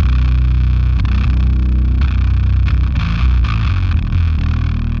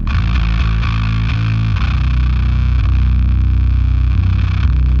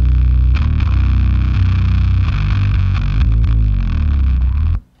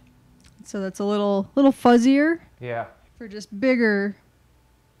 So that's a little fuzzier. Yeah. For just bigger,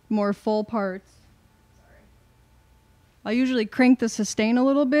 more full parts. I'll usually crank the sustain a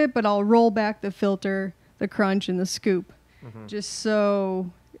little bit, but I'll roll back the filter, the crunch, and the scoop. Just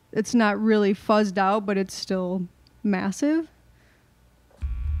so it's not really fuzzed out, but it's still massive.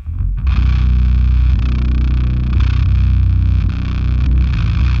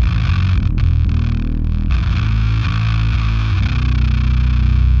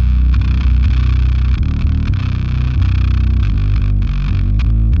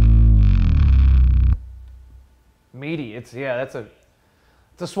 Meaty. It's a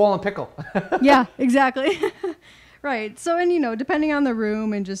swollen pickle. Yeah, exactly. Right. So, and depending on the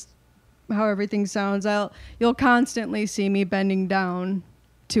room and just how everything sounds, you'll constantly see me bending down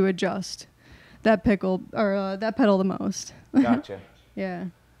to adjust that pedal the most. Gotcha. Yeah.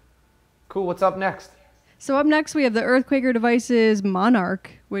 Cool. What's up next? So up next we have the Earthquaker Devices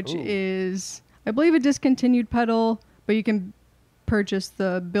Monarch, which is, I believe, a discontinued pedal, but you can purchase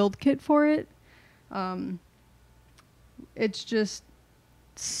the build kit for it. It's just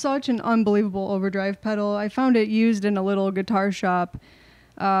such an unbelievable overdrive pedal. I found it used in a little guitar shop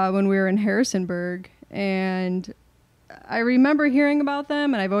when we were in Harrisonburg, and I remember hearing about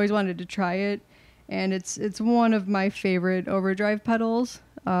them, and I've always wanted to try it, and it's one of my favorite overdrive pedals.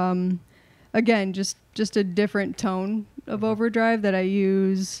 Again, just a different tone of overdrive that I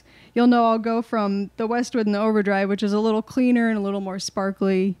use. You'll know I'll go from the Westwood and the Overdrive, which is a little cleaner and a little more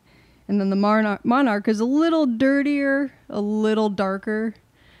sparkly, and then the Monarch is a little dirtier, a little darker,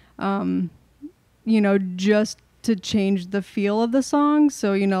 just to change the feel of the song. So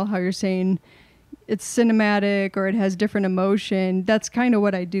how you're saying it's cinematic or it has different emotion. That's kind of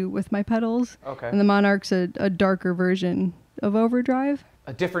what I do with my pedals. Okay. And the Monarch's a darker version of overdrive.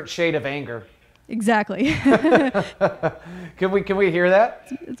 A different shade of anger. Exactly. Can we hear that?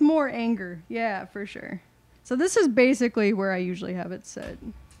 It's more anger. Yeah, for sure. So this is basically where I usually have it set.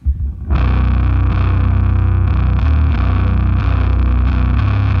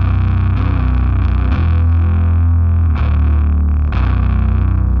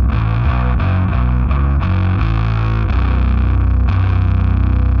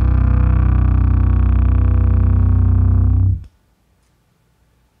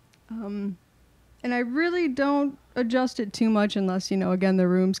 And I really don't adjust it too much unless, again, the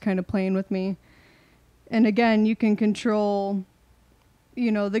room's kind of playing with me. And again, you can control,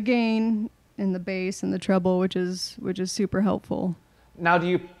 the gain and the bass and the treble, which is super helpful. Now,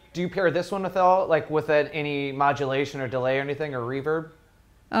 do you pair this one with any modulation or delay or anything or reverb?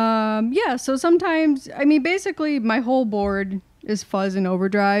 Yeah, so sometimes, basically my whole board is fuzz and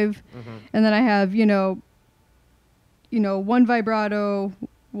overdrive. And then I have, one vibrato,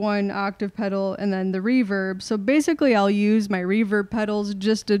 one octave pedal, and then the reverb. So basically I'll use my reverb pedals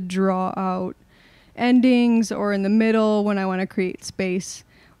just to draw out endings, or in the middle when I want to create space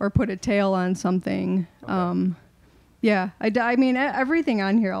or put a tail on something. Okay. Everything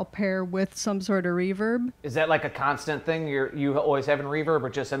on here I'll pair with some sort of reverb. Is that like a constant thing you always have in reverb, or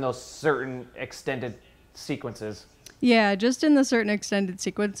just in those certain extended sequences? Yeah, just in the certain extended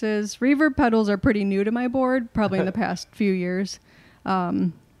sequences. Reverb pedals are pretty new to my board, probably in the past few years.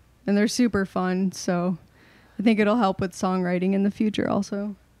 And they're super fun, so I think it'll help with songwriting in the future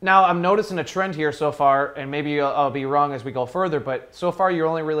also. Now, I'm noticing a trend here so far, and maybe I'll be wrong as we go further, but so far you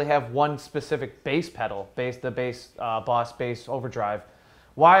only really have one specific bass pedal, the bass, Boss Bass Overdrive.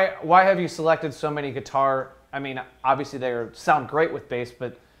 Why have you selected so many guitar? I mean, obviously they sound great with bass,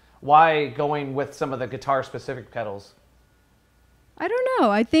 but why going with some of the guitar-specific pedals? I don't know.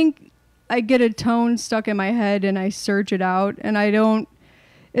 I think I get a tone stuck in my head and I search it out, and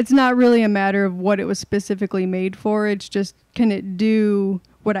it's not really a matter of what it was specifically made for. It's just, can it do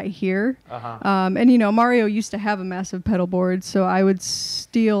what I hear? And, Mario used to have a massive pedal board, so I would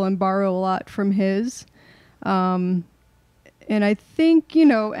steal and borrow a lot from his. And I think,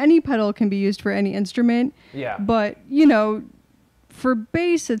 any pedal can be used for any instrument. Yeah. But, for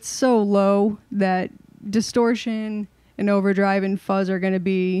bass, it's so low that distortion and overdrive and fuzz are going to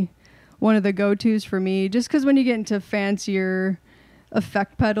be one of the go-tos for me. Just because when you get into fancier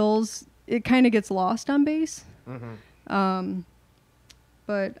effect pedals, it kind of gets lost on bass.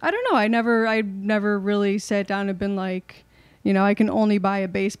 But I don't know. I never really sat down and been like, I can only buy a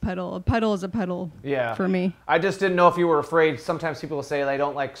bass pedal. A pedal is a pedal for me. I just didn't know if you were afraid. Sometimes people will say they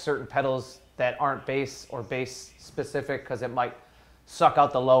don't like certain pedals that aren't bass or bass specific because it might suck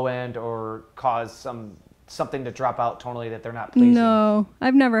out the low end or cause something to drop out tonally that they're not pleasing. No,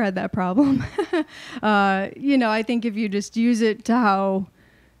 I've never had that problem. I think if you just use it to how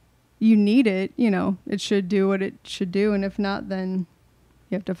you need it, it should do what it should do. And if not, then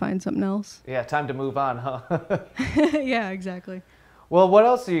you have to find something else. Yeah, time to move on, huh? Yeah, exactly. Well, what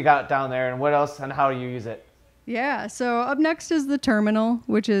else do you got down there, and what else, and how do you use it? Yeah, so up next is the Terminal,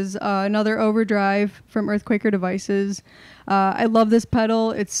 which is another overdrive from Earthquaker Devices. I love this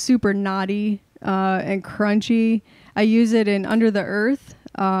pedal. It's super knotty and crunchy. I use it in Under the Earth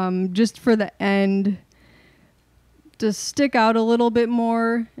just for the end to stick out a little bit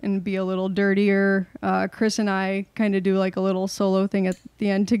more and be a little dirtier. Chris and I kind of do like a little solo thing at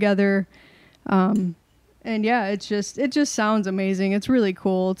the end together. And yeah, it just sounds amazing. It's really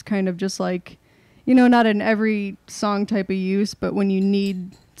cool. It's kind of just like, not in every song type of use, but when you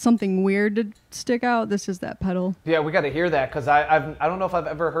need something weird to stick out, this is that pedal. Yeah, we got to hear that because I don't know if I've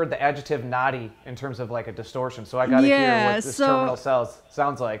ever heard the adjective naughty in terms of like a distortion. So I got to hear what this Terminal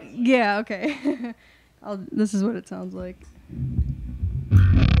sounds like. Yeah, okay. This is what it sounds like.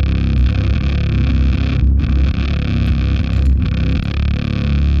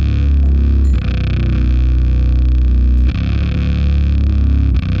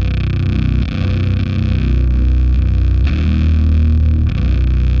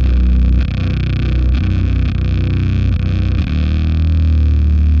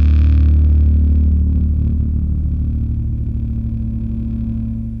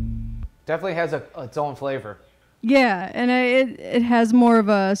 Definitely has its own flavor. Yeah, and it has more of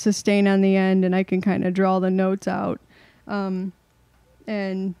a sustain on the end, and I can kind of draw the notes out. And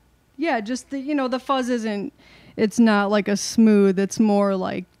yeah, just the fuzz it's not like a smooth, it's more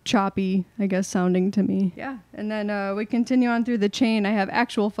like choppy, I guess, sounding to me. Yeah, and then we continue on through the chain. I have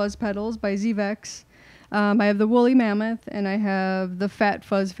Actual Fuzz Pedals by Zvex. I have the Woolly Mammoth, and I have the Fat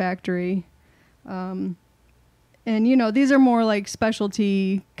Fuzz Factory. And, these are more like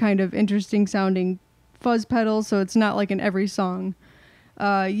specialty kind of interesting sounding fuzz pedals, so it's not like in every song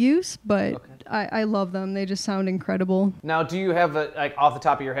use, but okay. I love them. They just sound incredible. Now, do you have, like, off the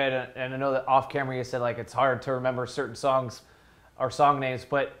top of your head, and I know that off camera you said, like, it's hard to remember certain songs or song names,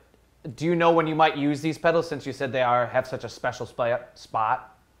 but do you know when you might use these pedals since you said they have such a special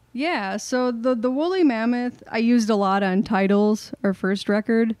spot? Yeah, so the Woolly Mammoth, I used a lot on Titles, our first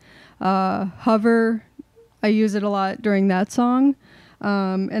record. Hover, I use it a lot during that song.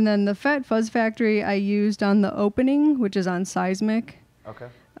 And then the Fat Fuzz Factory I used on the opening, which is on Seismic. Okay.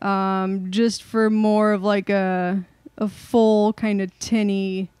 Just for more of like a full kind of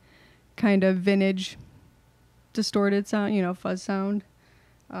tinny, kind of vintage distorted sound, fuzz sound.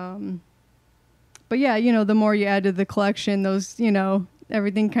 But yeah, the more you add to the collection, those,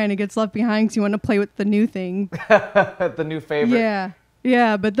 everything kind of gets left behind because you want to play with the new thing. The new favorite.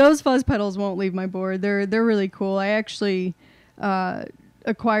 Yeah, but those fuzz pedals won't leave my board. They're really cool. I actually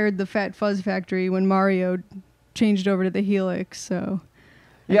acquired the Fat Fuzz Factory when Mario changed over to the Helix. So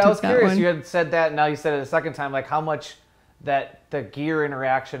I was curious. You had said that, and now you said it a second time. Like how much that the gear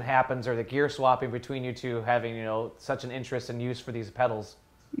interaction happens, or the gear swapping between you two, having such an interest and use for these pedals.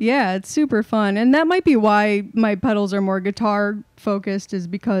 Yeah, it's super fun, and that might be why my pedals are more guitar focused. Is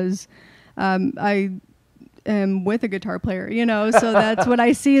because I am with a guitar player, so that's what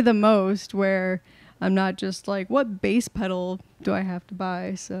I see the most, where I'm not just like, what bass pedal do I have to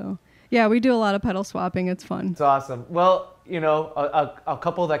buy? So yeah, we do a lot of pedal swapping. It's fun. It's awesome. Well, a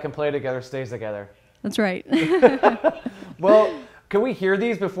couple that can play together stays together. That's right. Well, Can we hear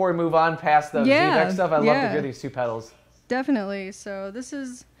these before we move on past the Yeah, Z-Deck stuff? I'd love to yeah. hear these two pedals. Definitely. So this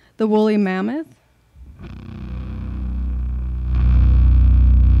is the Woolly Mammoth.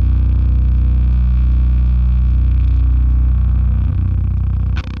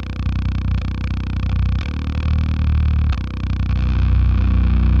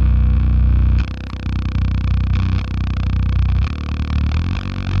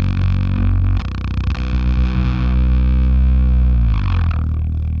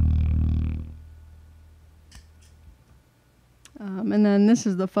 And then this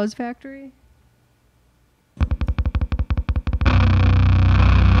is the Fuzz Factory.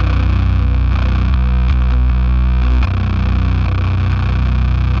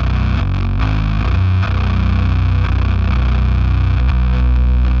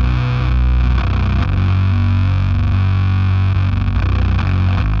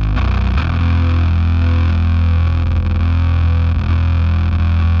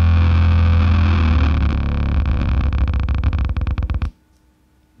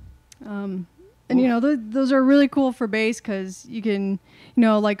 And you know, those are really cool for bass because you can, you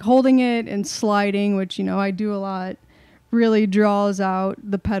know, like holding it and sliding, which, you know, I do a lot, really draws out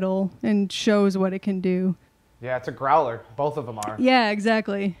the pedal and shows what it can do. Yeah, it's a growler. Both of them are. Yeah,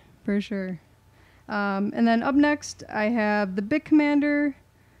 exactly, for sure. And then up next, I have the Bic Commander,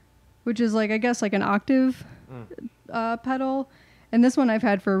 which is like, I guess, like an octave pedal. And this one I've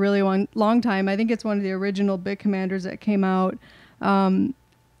had for a really long time. I think it's one of the original Bic Commanders that came out.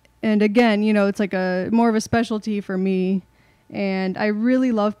 And again, you know, it's like more of a specialty for me. And I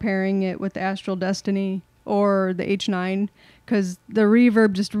really love pairing it with the Astral Destiny or the H9 because the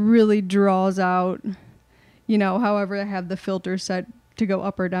reverb just really draws out, you know, however I have the filter set to go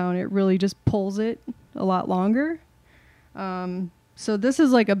up or down, it really just pulls it a lot longer. So this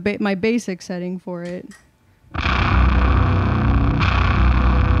is like my basic setting for it.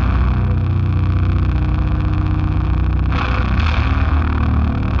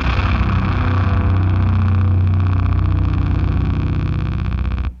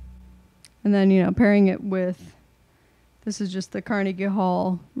 And then, you know, pairing it with, this is just the Carnegie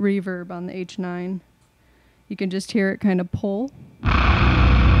Hall reverb on the H9. You can just hear it kind of pull.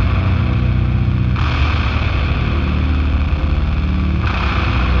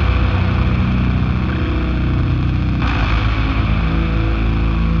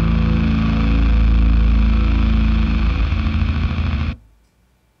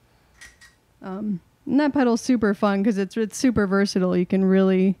 And that pedal's super fun because it's super versatile. You can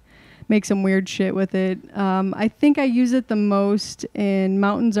really make some weird shit with it. I think I use it the most in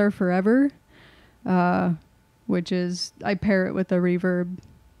Mountains Are Forever, which is, I pair it with a reverb.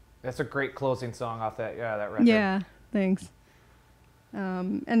 That's a great closing song off that record. Yeah, thanks.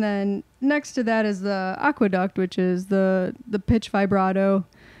 And then next to that is the Aqueduct, which is the pitch vibrato.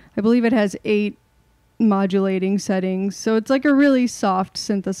 I believe it has 8 modulating settings. So it's like a really soft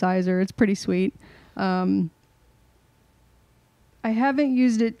synthesizer. It's pretty sweet. I haven't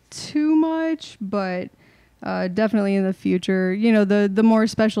used it too much, but definitely in the future. You know, the more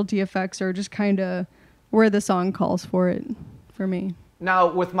specialty effects are just kind of where the song calls for it for me.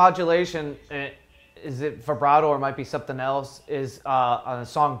 Now, with modulation, is it vibrato or might be something else? Is on the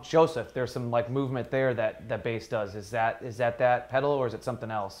song Joseph, there's some like movement there that bass does. Is that pedal or is it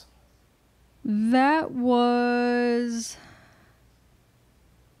something else? That was,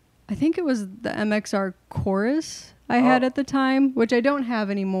 I think it was the MXR chorus I had at the time, which I don't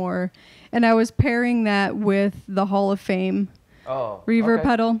have anymore. And I was pairing that with the Hall of Fame reverb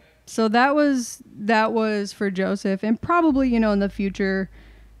pedal. So that was for Joseph. And probably, you know, in the future,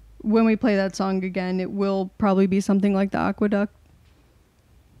 when we play that song again, it will probably be something like the Aqueduct.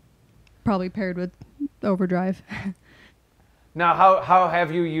 Probably paired with Overdrive. Now, how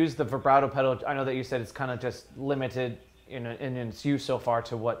have you used the vibrato pedal? I know that you said it's kind of just limited in its use so far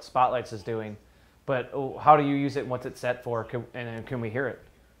to what Spotlights is doing. But how do you use it? What's it set for? And can we hear it?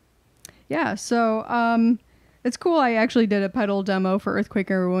 Yeah, so it's cool. I actually did a pedal demo for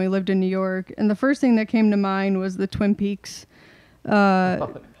Earthquaker when we lived in New York. And the first thing that came to mind was the Twin Peaks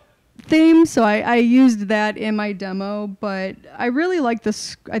theme. So I used that in my demo. But I really like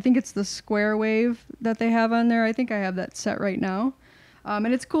I think it's the square wave that they have on there. I think I have that set right now. And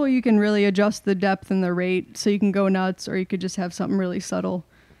it's cool. You can really adjust the depth and the rate. So you can go nuts or you could just have something really subtle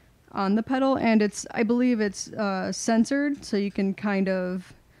on the pedal, and I believe it's censored, so you can kind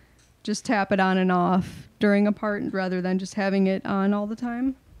of just tap it on and off during a part rather than just having it on all the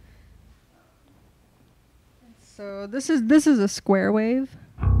time. So this is a square wave,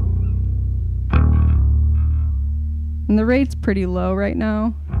 and the rate's pretty low right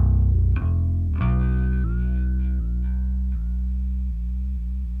now.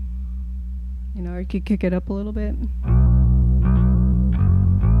 you could kick it up a little bit.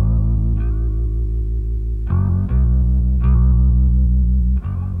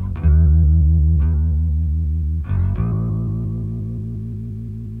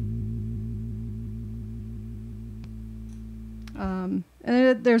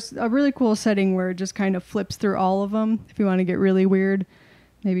 And there's a really cool setting where it just kind of flips through all of them. If you want to get really weird,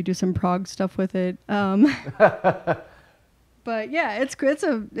 maybe do some prog stuff with it. But yeah,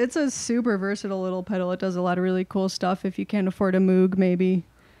 it's a super versatile little pedal. It does a lot of really cool stuff. If you can't afford a Moog, maybe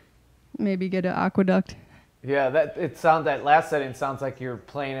get an Aqueduct. Yeah, that last setting sounds like you're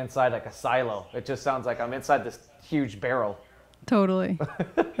playing inside like a silo. It just sounds like I'm inside this huge barrel. Totally.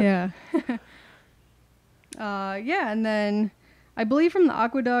 Yeah. Yeah, and then I believe from the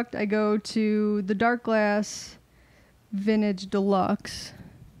Aqueduct I go to the Dark Glass Vintage Deluxe,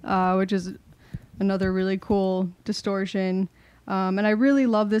 which is another really cool distortion. And I really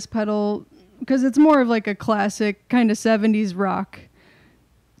love this pedal because it's more of like a classic kind of 70s rock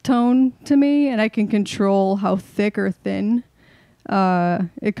tone to me, and I can control how thick or thin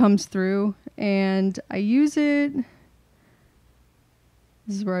it comes through. And I use it.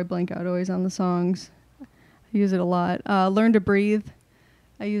 This is where I blank out always on the songs. I use it a lot. Learn to Breathe.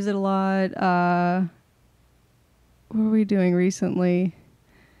 I use it a lot. What were we doing recently?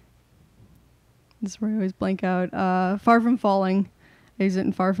 This is where I always blank out. Far From Falling. I use it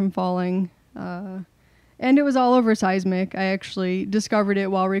in Far From Falling. And it was all over Seismic. I actually discovered it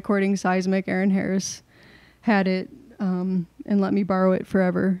while recording Seismic. Aaron Harris had it and let me borrow it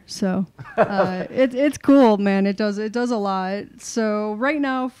forever. So it's cool, man. It does a lot. So right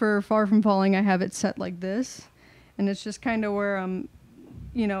now for Far From Falling, I have it set like this. And it's just kind of where I'm,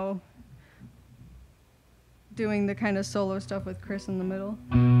 doing the kind of solo stuff with Chris in the middle.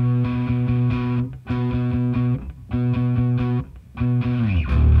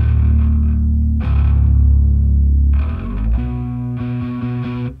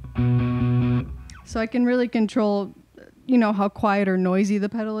 So I can really control, how quiet or noisy the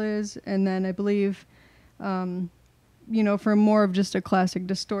pedal is. And then I believe, for more of just a classic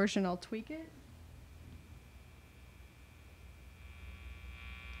distortion, I'll tweak it.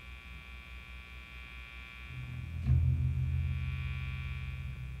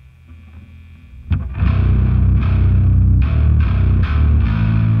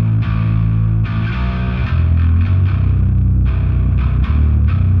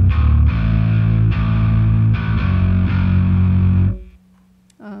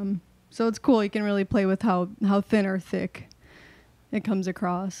 So it's cool. You can really play with how thin or thick it comes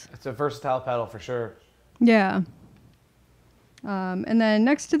across. It's a versatile pedal for sure. Yeah. And then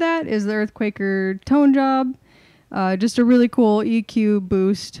next to that is the Earthquaker Tone Job. Just a really cool EQ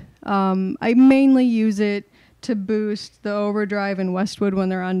boost. I mainly use it to boost the Overdrive and Westwood when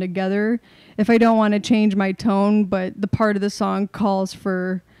they're on together. If I don't want to change my tone, but the part of the song calls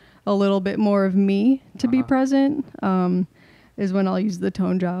for a little bit more of me to be present, is when I'll use the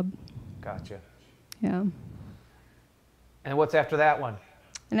Tone Job. Gotcha. Yeah. And what's after that one?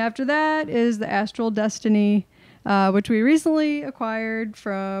 And after that is the Astral Destiny, which we recently acquired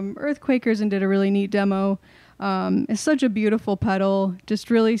from Earthquakers and did a really neat demo. It's such a beautiful pedal, just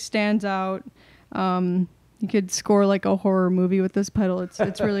really stands out. You could score like a horror movie with this pedal.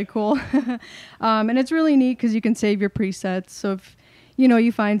 It's really cool. And it's really neat because you can save your presets. So if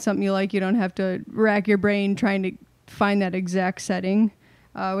you find something you like, you don't have to rack your brain trying to find that exact setting,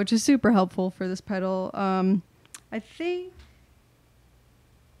 which is super helpful for this pedal. I think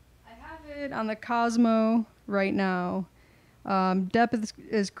I have it on the Cosmo right now. Depth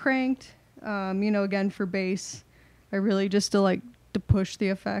is cranked, again for bass. I really just to push the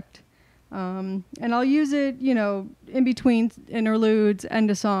effect. And I'll use it, in between interludes, end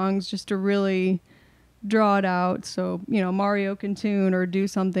of songs, just to really draw it out. So, Mario can tune or do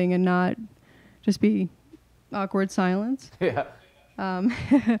something and not just be awkward silence. Yeah. And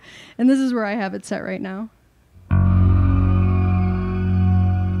this is where I have it set right now.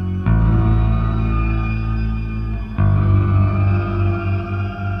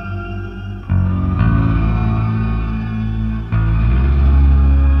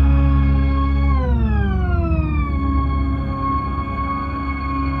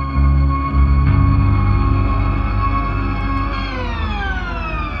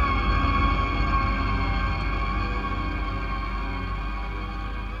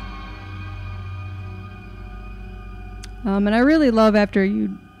 And I really love after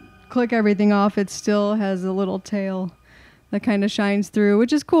you click everything off, it still has a little tail that kind of shines through,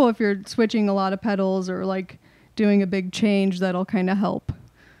 which is cool if you're switching a lot of pedals or doing a big change. That'll kind of help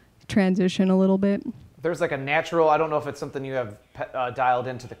transition a little bit. there's like a natural, I don't know if it's something you have dialed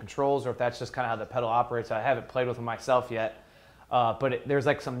into the controls or if that's just kind of how the pedal operates. I haven't played with them myself yet, but there's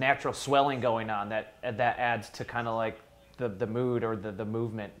like some natural swelling going on that adds to kind of like the mood or the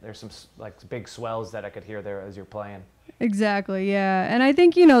movement. There's some like big swells that I could hear there as you're playing. Exactly, yeah. And I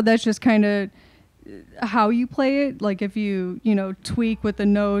think, that's just kind of how you play it. Like if you, tweak with the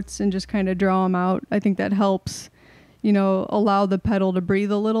notes and just kind of draw them out, I think that helps, allow the pedal to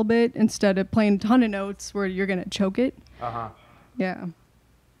breathe a little bit instead of playing a ton of notes where you're going to choke it. Uh-huh. Yeah.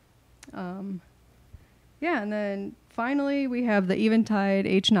 Yeah, and then finally we have the Eventide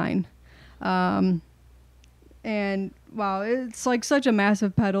H9. And wow, it's like such a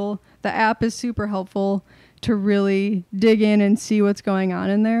massive pedal. The app is super helpful to really dig in and see what's going on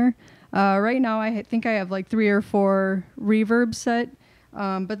in there. Right now I think I have like 3 or 4 reverbs set,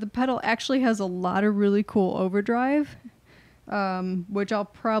 but the pedal actually has a lot of really cool overdrive, which I'll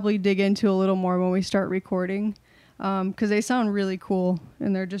probably dig into a little more when we start recording, because they sound really cool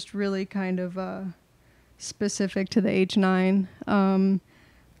and they're just really kind of specific to the H9.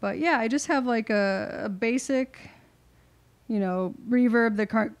 But yeah, I just have like a basic, reverb, the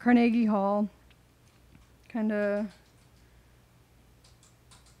Carnegie Hall, kind of.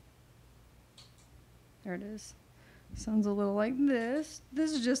 There it is. Sounds a little like this.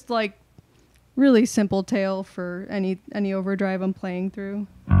 This is just like really simple tail for any overdrive I'm playing through.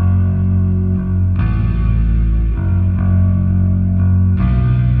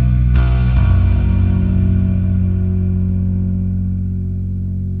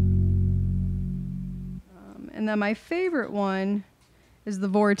 And then my favorite one is the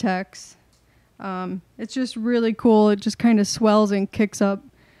Vortex. It's just really cool. It just kind of swells and kicks up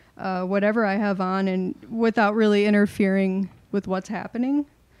whatever I have on and without really interfering with what's happening.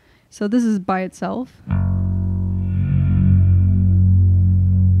 So this is by itself.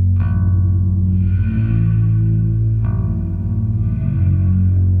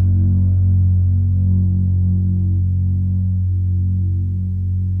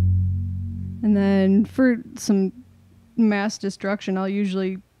 And then for some mass destruction, I'll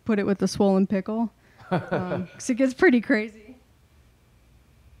usually put it with the Swollen Pickle, 'cause it gets pretty crazy.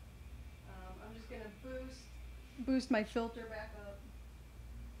 I'm just going to boost my filter back up,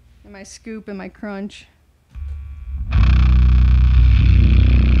 and my scoop and my crunch.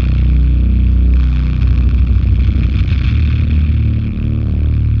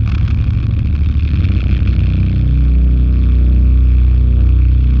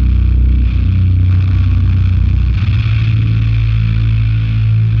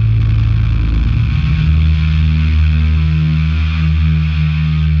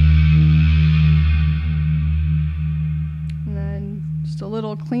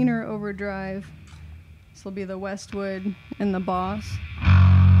 Cleaner overdrive. This will be the Westwood and the Boss.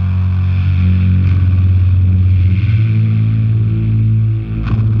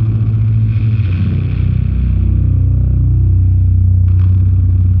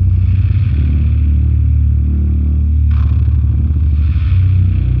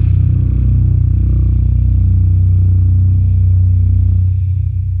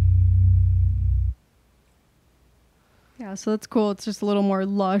 Yeah, so that's cool. It's just a little more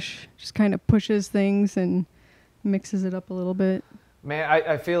lush, just kind of pushes things and mixes it up a little bit. Man,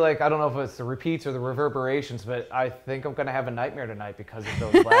 I feel like, I don't know if it's the repeats or the reverberations, but I think I'm going to have a nightmare tonight because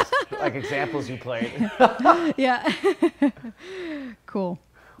of those last like examples you played. Yeah. Cool.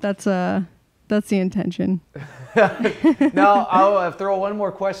 That's the intention. Now, I'll throw one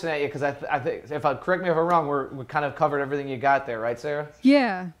more question at you because I think, correct me if I'm wrong, we kind of covered everything you got there, right, Sarah?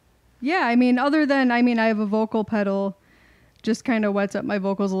 Yeah. Yeah, I have a vocal pedal, just kind of wets up my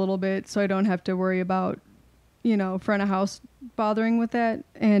vocals a little bit so I don't have to worry about, front of house bothering with that.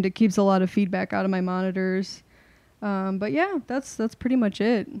 And it keeps a lot of feedback out of my monitors. But yeah, that's pretty much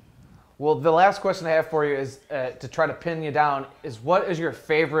it. Well, the last question I have for you is to try to pin you down is what is your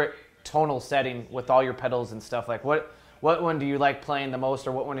favorite tonal setting with all your pedals and stuff? Like what one do you like playing the most,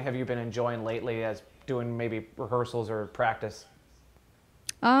 or what one have you been enjoying lately as doing maybe rehearsals or practice?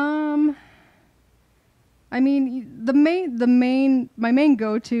 My main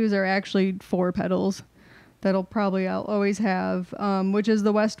go-tos are actually 4 pedals that'll probably I'll always have, which is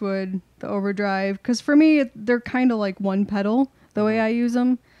the Westwood, the overdrive, because for me they're kind of like one pedal the way I use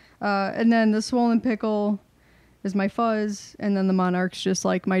them, and then the Swollen Pickle is my fuzz, and then the Monarch's just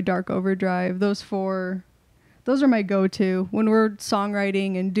like my dark overdrive. Those are my go-to when we're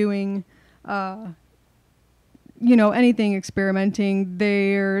songwriting and doing anything experimenting.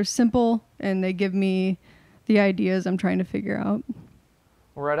 They're simple and they give me the ideas I'm trying to figure out.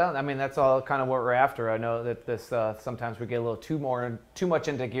 Right on. I mean, that's all kind of what we're after. I know that this sometimes we get a little too much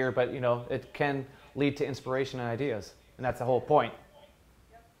into gear, but it can lead to inspiration and ideas. And that's the whole point.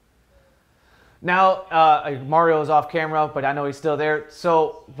 Now, Mario is off camera, but I know he's still there.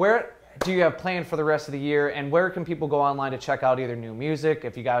 So where do you have planned for the rest of the year, and where can people go online to check out either new music,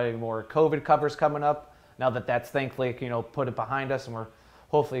 if you got any more COVID covers coming up, now that that's thankfully, put it behind us and we're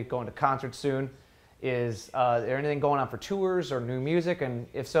hopefully going to concerts soon. Is there anything going on for tours or new music? And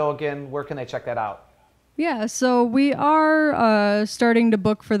if so, again, where can they check that out? Yeah, so we are starting to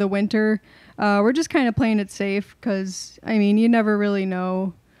book for the winter. We're just kind of playing it safe because, I mean, you never really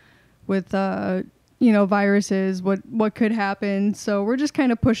know with, viruses, what could happen. So we're just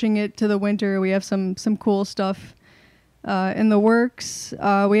kind of pushing it to the winter. We have some cool stuff in the works.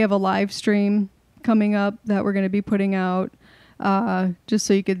 We have a live stream coming up that we're going to be putting out just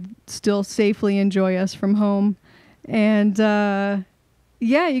so you could still safely enjoy us from home. And,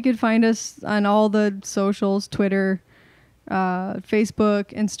 yeah, you could find us on all the socials, Twitter,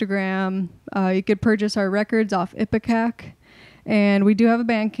 Facebook, Instagram. You could purchase our records off Ipecac. And we do have a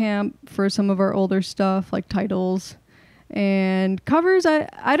Bandcamp for some of our older stuff, like titles. And covers,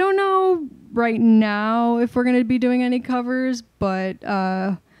 I don't know right now if we're going to be doing any covers, but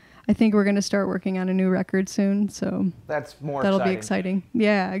I think we're going to start working on a new record soon. So that'll be exciting.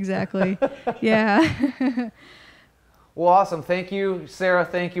 Yeah, exactly. Yeah. Well, awesome. Thank you, Sarah.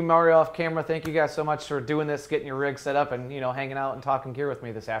 Thank you, Mario off camera. Thank you guys so much for doing this, getting your rig set up, and hanging out and talking gear with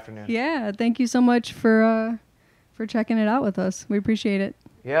me this afternoon. Yeah, thank you so much for checking it out with us. We appreciate it.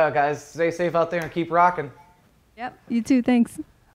 Yeah, guys, stay safe out there and keep rocking. Yep, you too. Thanks.